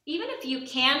 Even if you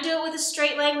can do it with a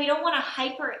straight leg, we don't want to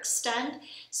hyperextend,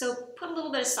 so put a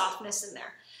little bit of softness in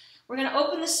there. We're going to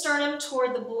open the sternum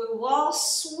toward the blue wall,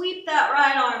 sweep that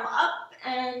right arm up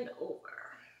and over.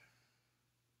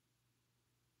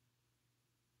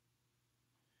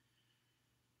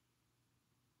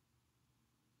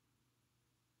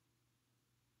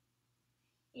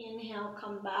 Inhale,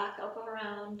 come back up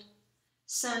around.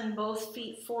 Send both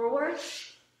feet forward.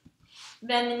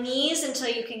 Bend the knees until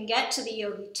you can get to the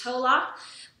yogi toe lock.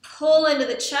 Pull into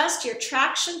the chest, your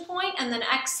traction point, and then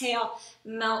exhale,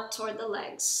 melt toward the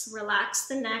legs. Relax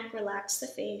the neck, relax the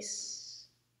face.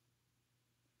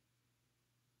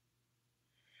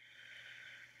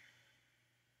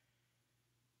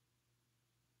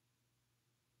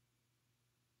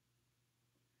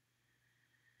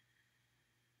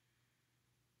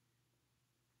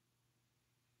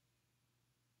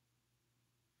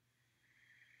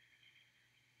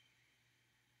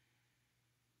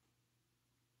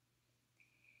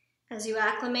 As you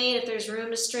acclimate, if there's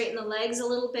room to straighten the legs a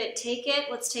little bit, take it.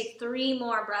 Let's take 3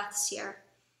 more breaths here.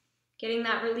 Getting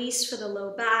that release for the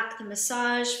low back, the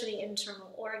massage for the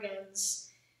internal organs,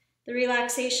 the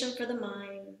relaxation for the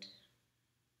mind.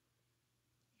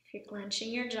 If you're clenching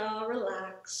your jaw,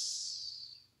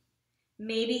 relax.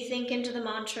 Maybe think into the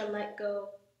mantra, let go,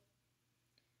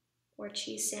 or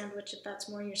cheese sandwich if that's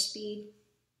more your speed.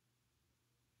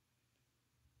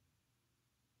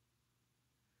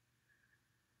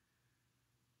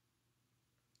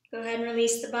 Go ahead and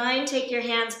release the bind. Take your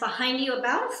hands behind you,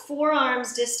 about 4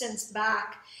 arms distance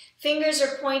back. Fingers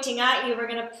are pointing at you. We're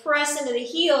going to press into the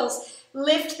heels,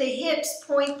 lift the hips,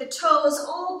 point the toes,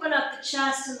 open up the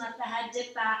chest, and let the head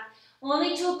dip back.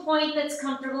 Only to a point that's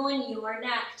comfortable in your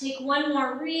neck. Take 1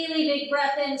 more really big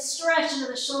breath in, stretch into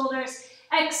the shoulders.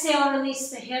 Exhale, release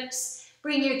the hips.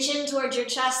 Bring your chin towards your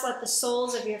chest, let the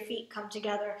soles of your feet come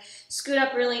together. Scoot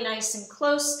up really nice and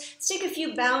close. Let's take a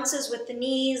few bounces with the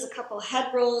knees, a couple head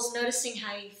rolls, noticing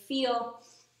how you feel.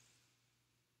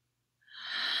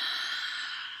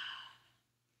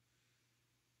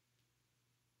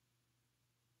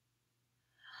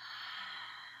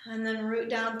 And then root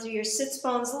down through your sits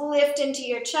bones, lift into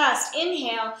your chest.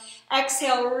 Inhale,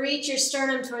 exhale, reach your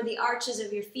sternum toward the arches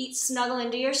of your feet, snuggle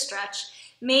into your stretch.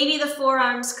 Maybe the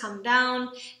forearms come down,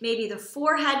 maybe the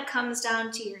forehead comes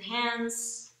down to your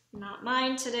hands. Not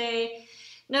mine today.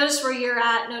 Notice where you're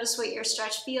at, notice what your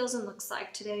stretch feels and looks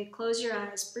like today. Close your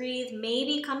eyes, breathe,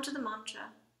 maybe come to the mantra.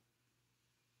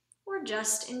 Or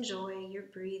just enjoy your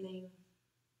breathing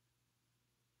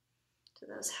to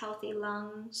those healthy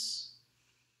lungs.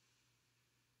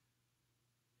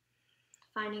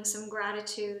 Finding some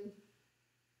gratitude,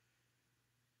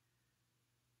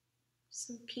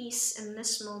 some peace in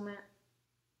this moment.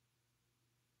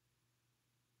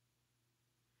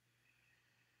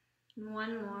 And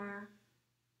 1 more.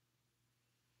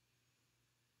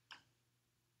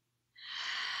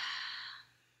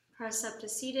 Press up to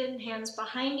seated, hands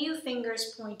behind you,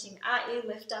 fingers pointing at you.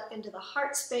 Lift up into the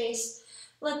heart space.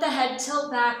 Let the head tilt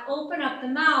back, open up the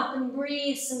mouth, and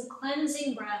breathe some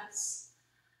cleansing breaths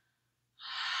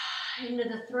into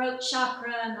the throat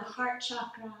chakra and the heart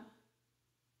chakra.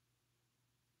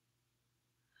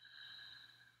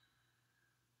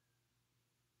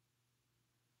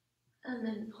 And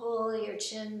then pull your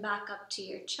chin back up to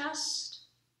your chest.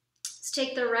 Let's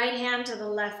take the right hand to the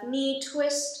left knee,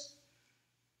 twist.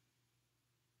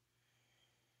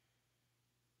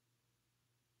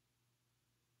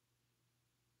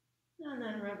 And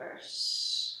then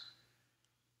reverse.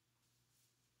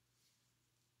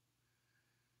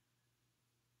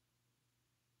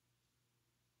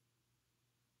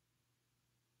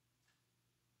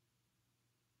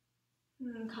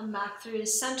 And come back through the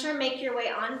center, make your way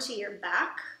onto your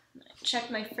back. Check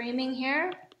my framing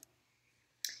here.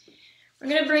 We're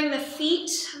gonna bring the feet,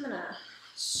 I'm gonna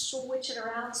switch it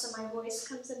around so my voice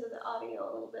comes into the audio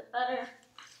a little bit better.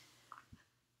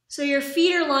 So your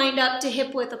feet are lined up to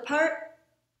hip width apart,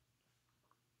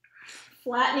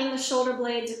 flattening the shoulder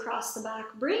blades across the back.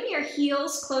 Bring your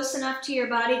heels close enough to your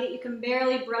body that you can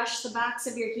barely brush the backs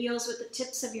of your heels with the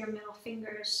tips of your middle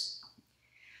fingers.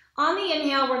 On the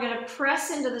inhale, we're going to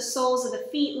press into the soles of the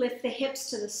feet, lift the hips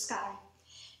to the sky.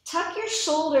 Tuck your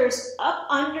shoulders up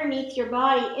underneath your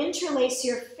body, interlace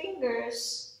your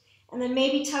fingers, and then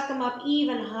maybe tuck them up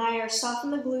even higher.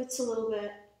 Soften the glutes a little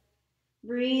bit.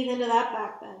 Breathe into that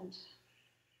back bend.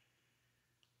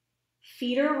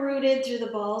 Feet are rooted through the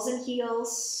balls and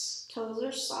heels. Toes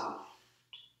are soft.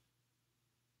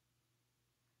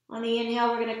 On the inhale,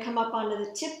 we're going to come up onto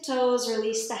the tiptoes,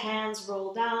 release the hands,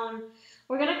 roll down.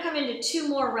 We're gonna come into 2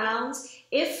 more rounds.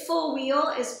 If full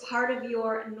wheel is part of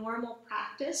your normal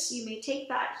practice, you may take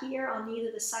that here on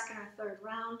either the 2nd or 3rd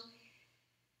round.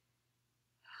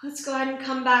 Let's go ahead and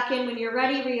come back in. When you're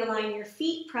ready, realign your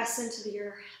feet, press into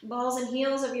your balls and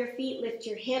heels of your feet, lift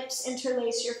your hips,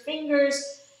 interlace your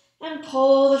fingers, and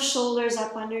pull the shoulders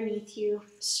up underneath you.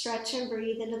 Stretch and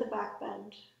breathe into the back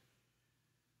bend.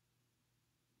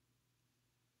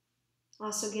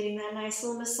 Also getting that nice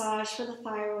little massage for the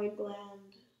thyroid gland.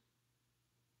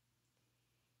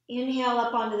 Inhale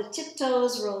up onto the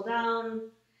tiptoes, roll down.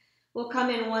 We'll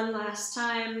come in one last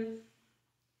time.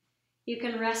 You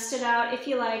can rest it out if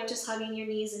you like, just hugging your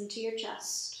knees into your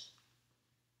chest.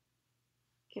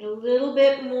 Get a little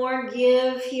bit more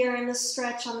give here in the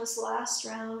stretch on this last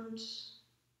round.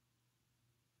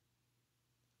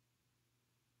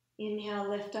 Inhale,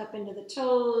 lift up into the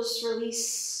toes,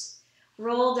 release,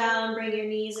 roll down, bring your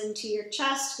knees into your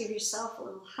chest, give yourself a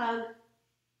little hug.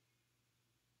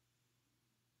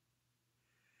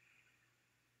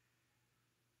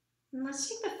 And let's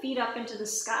take the feet up into the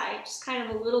sky, just kind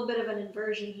of a little bit of an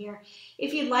inversion here.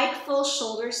 If you'd like full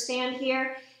shoulder stand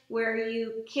here, where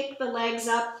you kick the legs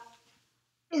up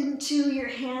into your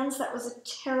hands, that was a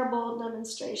terrible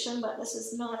demonstration, but this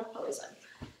is not a pose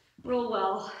I roll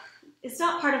well. It's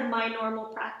not part of my normal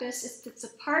practice. If it's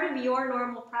a part of your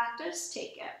normal practice,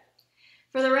 take it.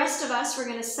 For the rest of us, we're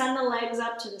going to send the legs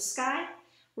up to the sky,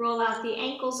 roll out the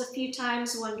ankles a few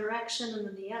times, one direction and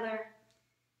then the other.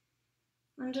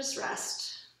 And just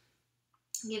rest,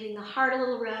 giving the heart a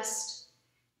little rest.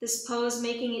 This pose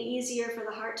making it easier for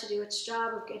the heart to do its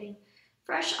job of getting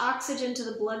fresh oxygen to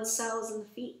the blood cells in the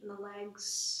feet and the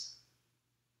legs.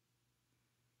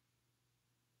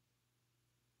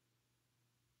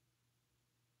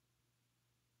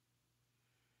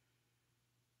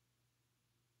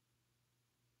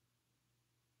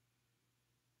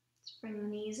 Let's bring the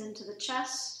knees into the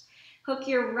chest. Hook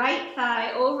your right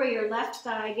thigh over your left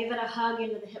thigh. Give it a hug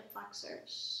into the hip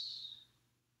flexors.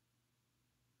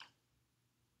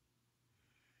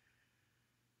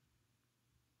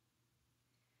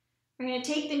 We're going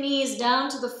to take the knees down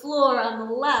to the floor on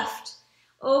the left.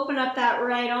 Open up that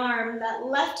right arm. That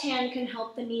left hand can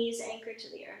help the knees anchor to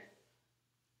the earth.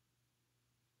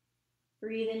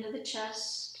 Breathe into the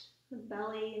chest, the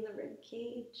belly, and the rib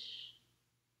cage.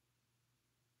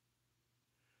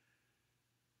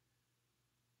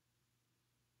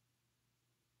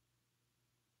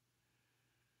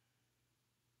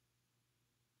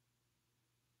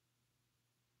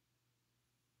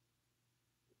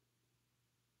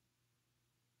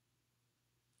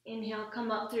 Inhale,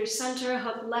 come up through center,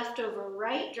 hook left over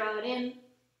right, draw it in,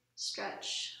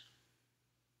 stretch.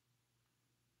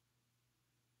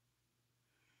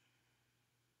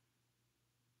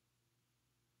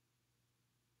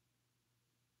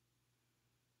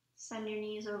 Send your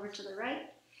knees over to the right.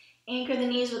 Anchor the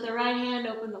knees with the right hand,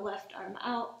 open the left arm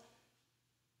out.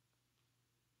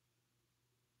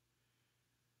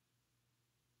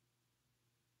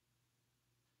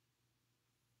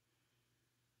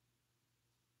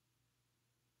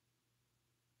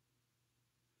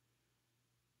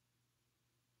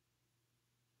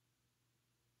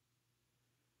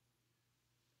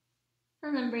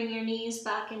 And then bring your knees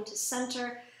back into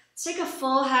center. Let's take a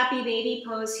full happy baby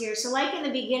pose here. So like in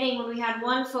the beginning when we had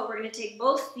one foot, we're going to take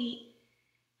both feet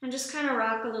and just kind of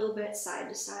rock a little bit side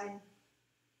to side.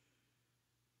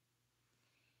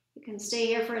 You can stay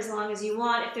here for as long as you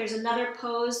want. If there's another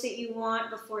pose that you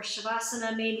want before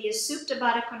Shavasana, maybe a Supta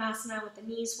Baddha Konasana with the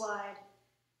knees wide,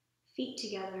 feet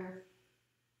together.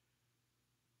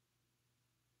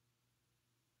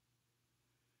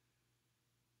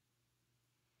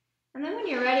 And then when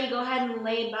you're ready, go ahead and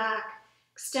lay back,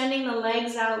 extending the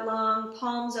legs out long,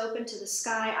 palms open to the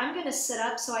sky. I'm going to sit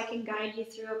up so I can guide you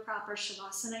through a proper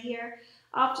Shavasana here.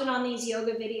 Often on these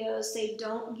yoga videos, they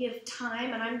don't give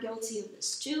time, and I'm guilty of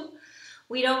this too.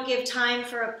 We don't give time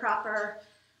for a proper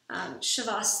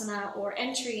Shavasana or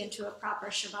entry into a proper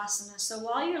Shavasana. So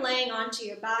while you're laying onto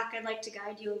your back, I'd like to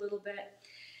guide you a little bit.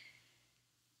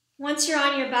 Once you're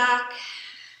on your back,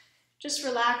 just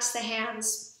relax the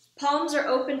hands. Palms are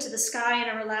open to the sky in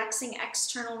a relaxing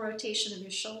external rotation of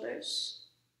your shoulders.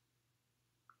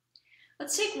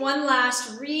 Let's take one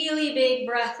last really big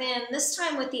breath in. This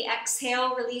time with the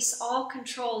exhale, release all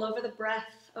control over the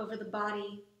breath, over the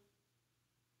body,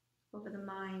 over the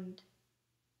mind.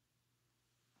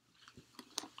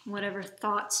 Whatever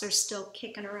thoughts are still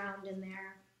kicking around in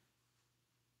there.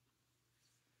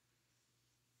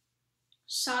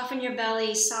 Soften your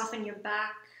belly, soften your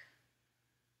back.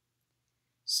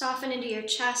 Soften into your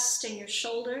chest and your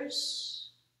shoulders.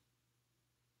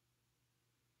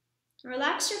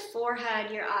 Relax your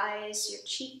forehead, your eyes, your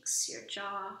cheeks, your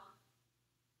jaw.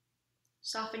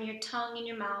 Soften your tongue and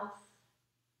your mouth.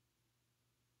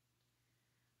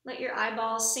 Let your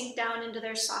eyeballs sink down into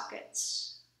their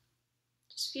sockets.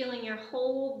 Just feeling your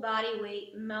whole body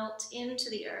weight melt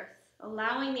into the earth,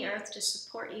 allowing the earth to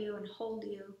support you and hold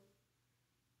you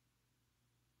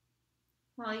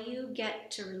while you get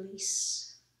to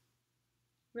release.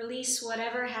 Release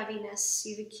whatever heaviness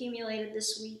you've accumulated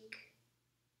this week,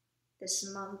 this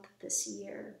month, this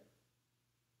year,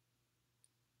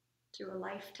 through a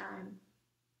lifetime.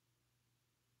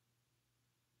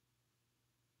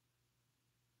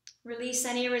 Release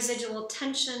any residual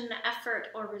tension, effort,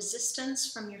 or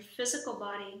resistance from your physical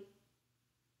body.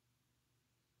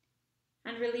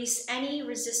 And release any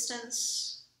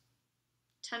resistance,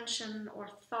 tension, or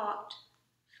thought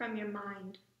from your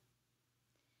mind.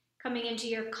 Coming into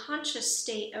your conscious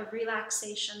state of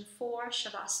relaxation for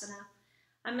Shavasana.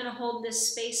 I'm going to hold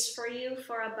this space for you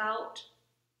for about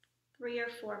 3 or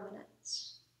 4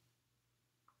 minutes.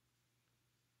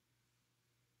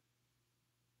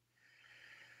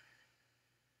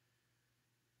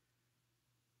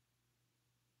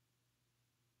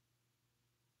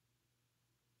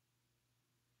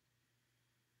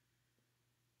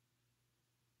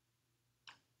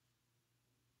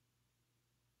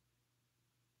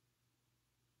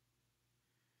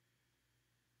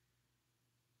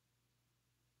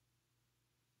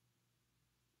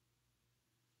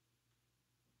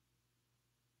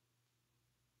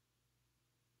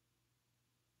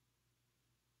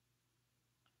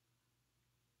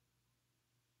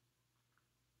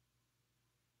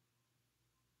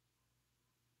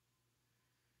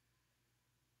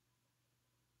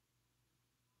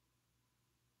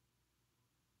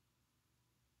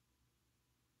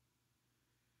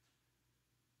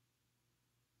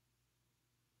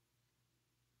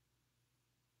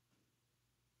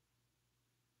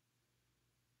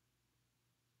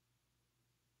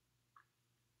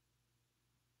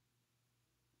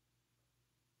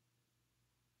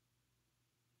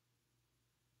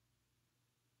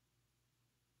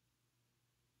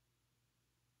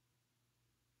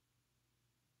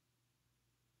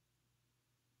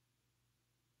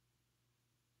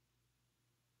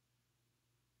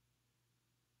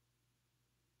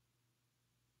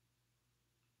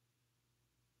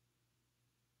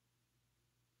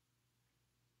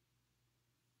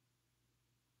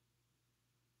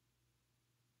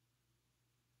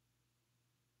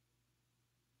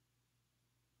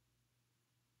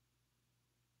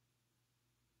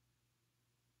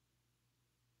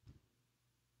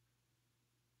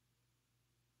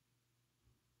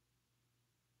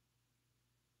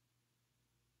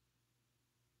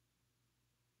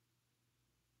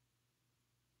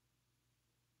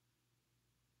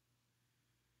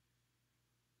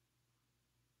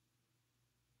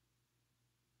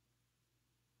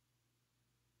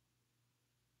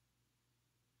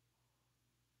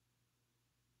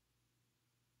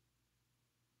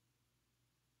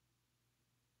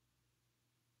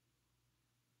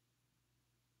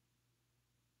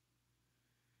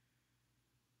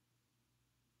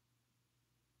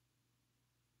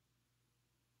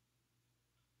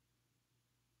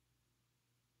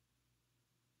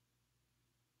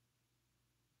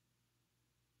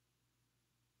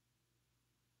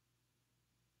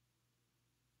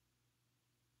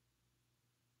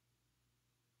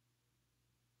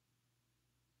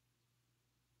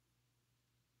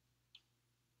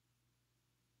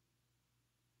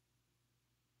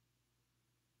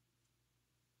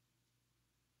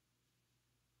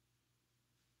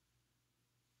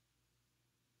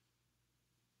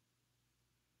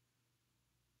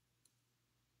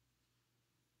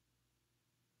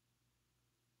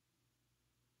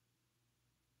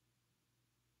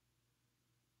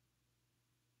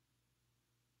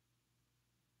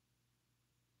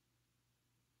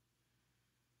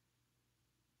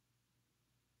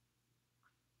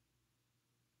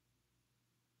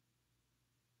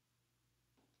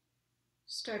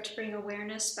 Start to bring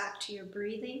awareness back to your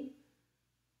breathing,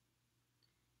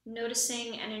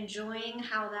 noticing and enjoying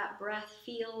how that breath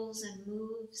feels and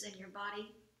moves in your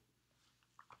body.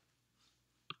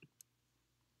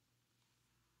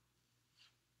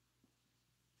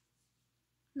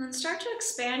 And then start to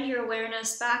expand your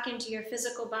awareness back into your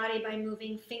physical body by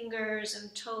moving fingers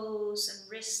and toes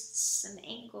and wrists and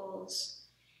ankles.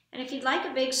 And if you'd like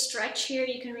a big stretch here,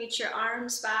 you can reach your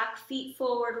arms back, feet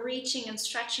forward, reaching and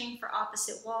stretching for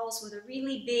opposite walls with a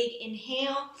really big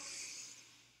inhale.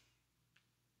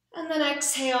 And then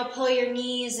exhale, pull your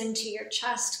knees into your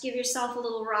chest. Give yourself a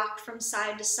little rock from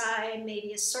side to side,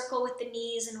 maybe a circle with the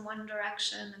knees in one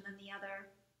direction and then the other.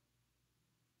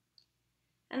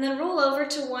 And then roll over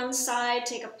to one side,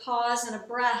 take a pause and a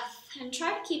breath, and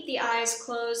try to keep the eyes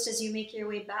closed as you make your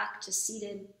way back to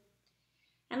seated.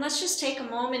 And let's just take a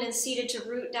moment in seated to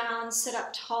root down, sit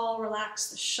up tall, relax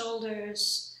the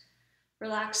shoulders,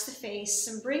 relax the face,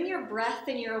 and bring your breath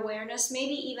and your awareness,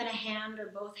 maybe even a hand or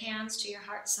both hands, to your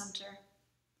heart center,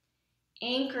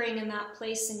 anchoring in that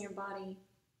place in your body.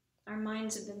 Our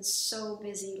minds have been so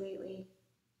busy lately.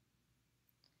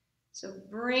 So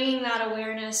bringing that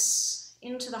awareness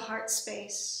into the heart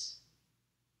space.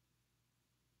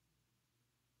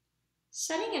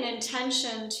 Setting an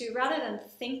intention to, rather than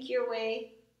think your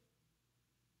way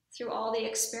through all the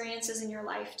experiences in your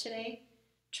life today,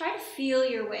 try to feel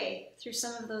your way through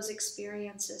some of those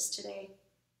experiences today.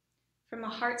 From a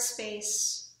heart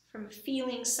space, from a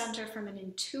feeling center, from an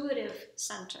intuitive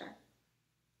center.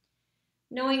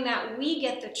 Knowing that we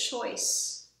get the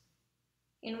choice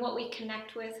in what we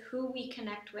connect with, who we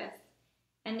connect with,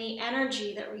 and the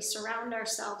energy that we surround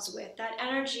ourselves with. That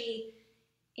energy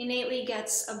innately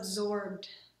gets absorbed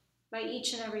by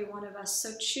each and every one of us.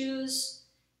 So choose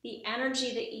the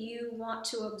energy that you want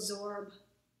to absorb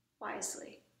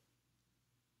wisely.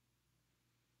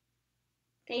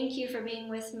 Thank you for being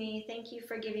with me. Thank you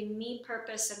for giving me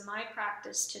purpose in my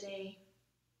practice today.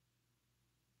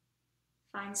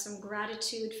 Find some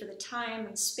gratitude for the time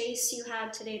and space you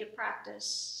had today to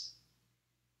practice.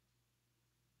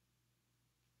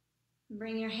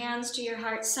 Bring your hands to your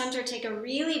heart center. Take a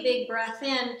really big breath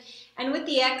in. And with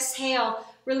the exhale,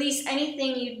 release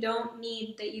anything you don't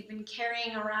need, that you've been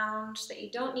carrying around, that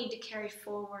you don't need to carry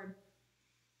forward.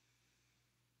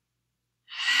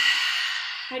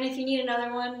 And if you need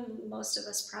another one, most of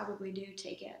us probably do,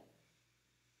 take it.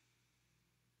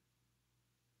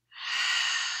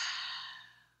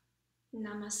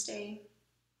 Namaste.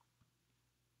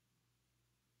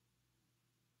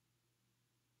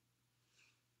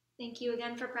 Thank you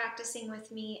again for practicing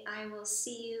with me. I will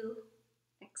see you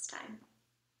next time.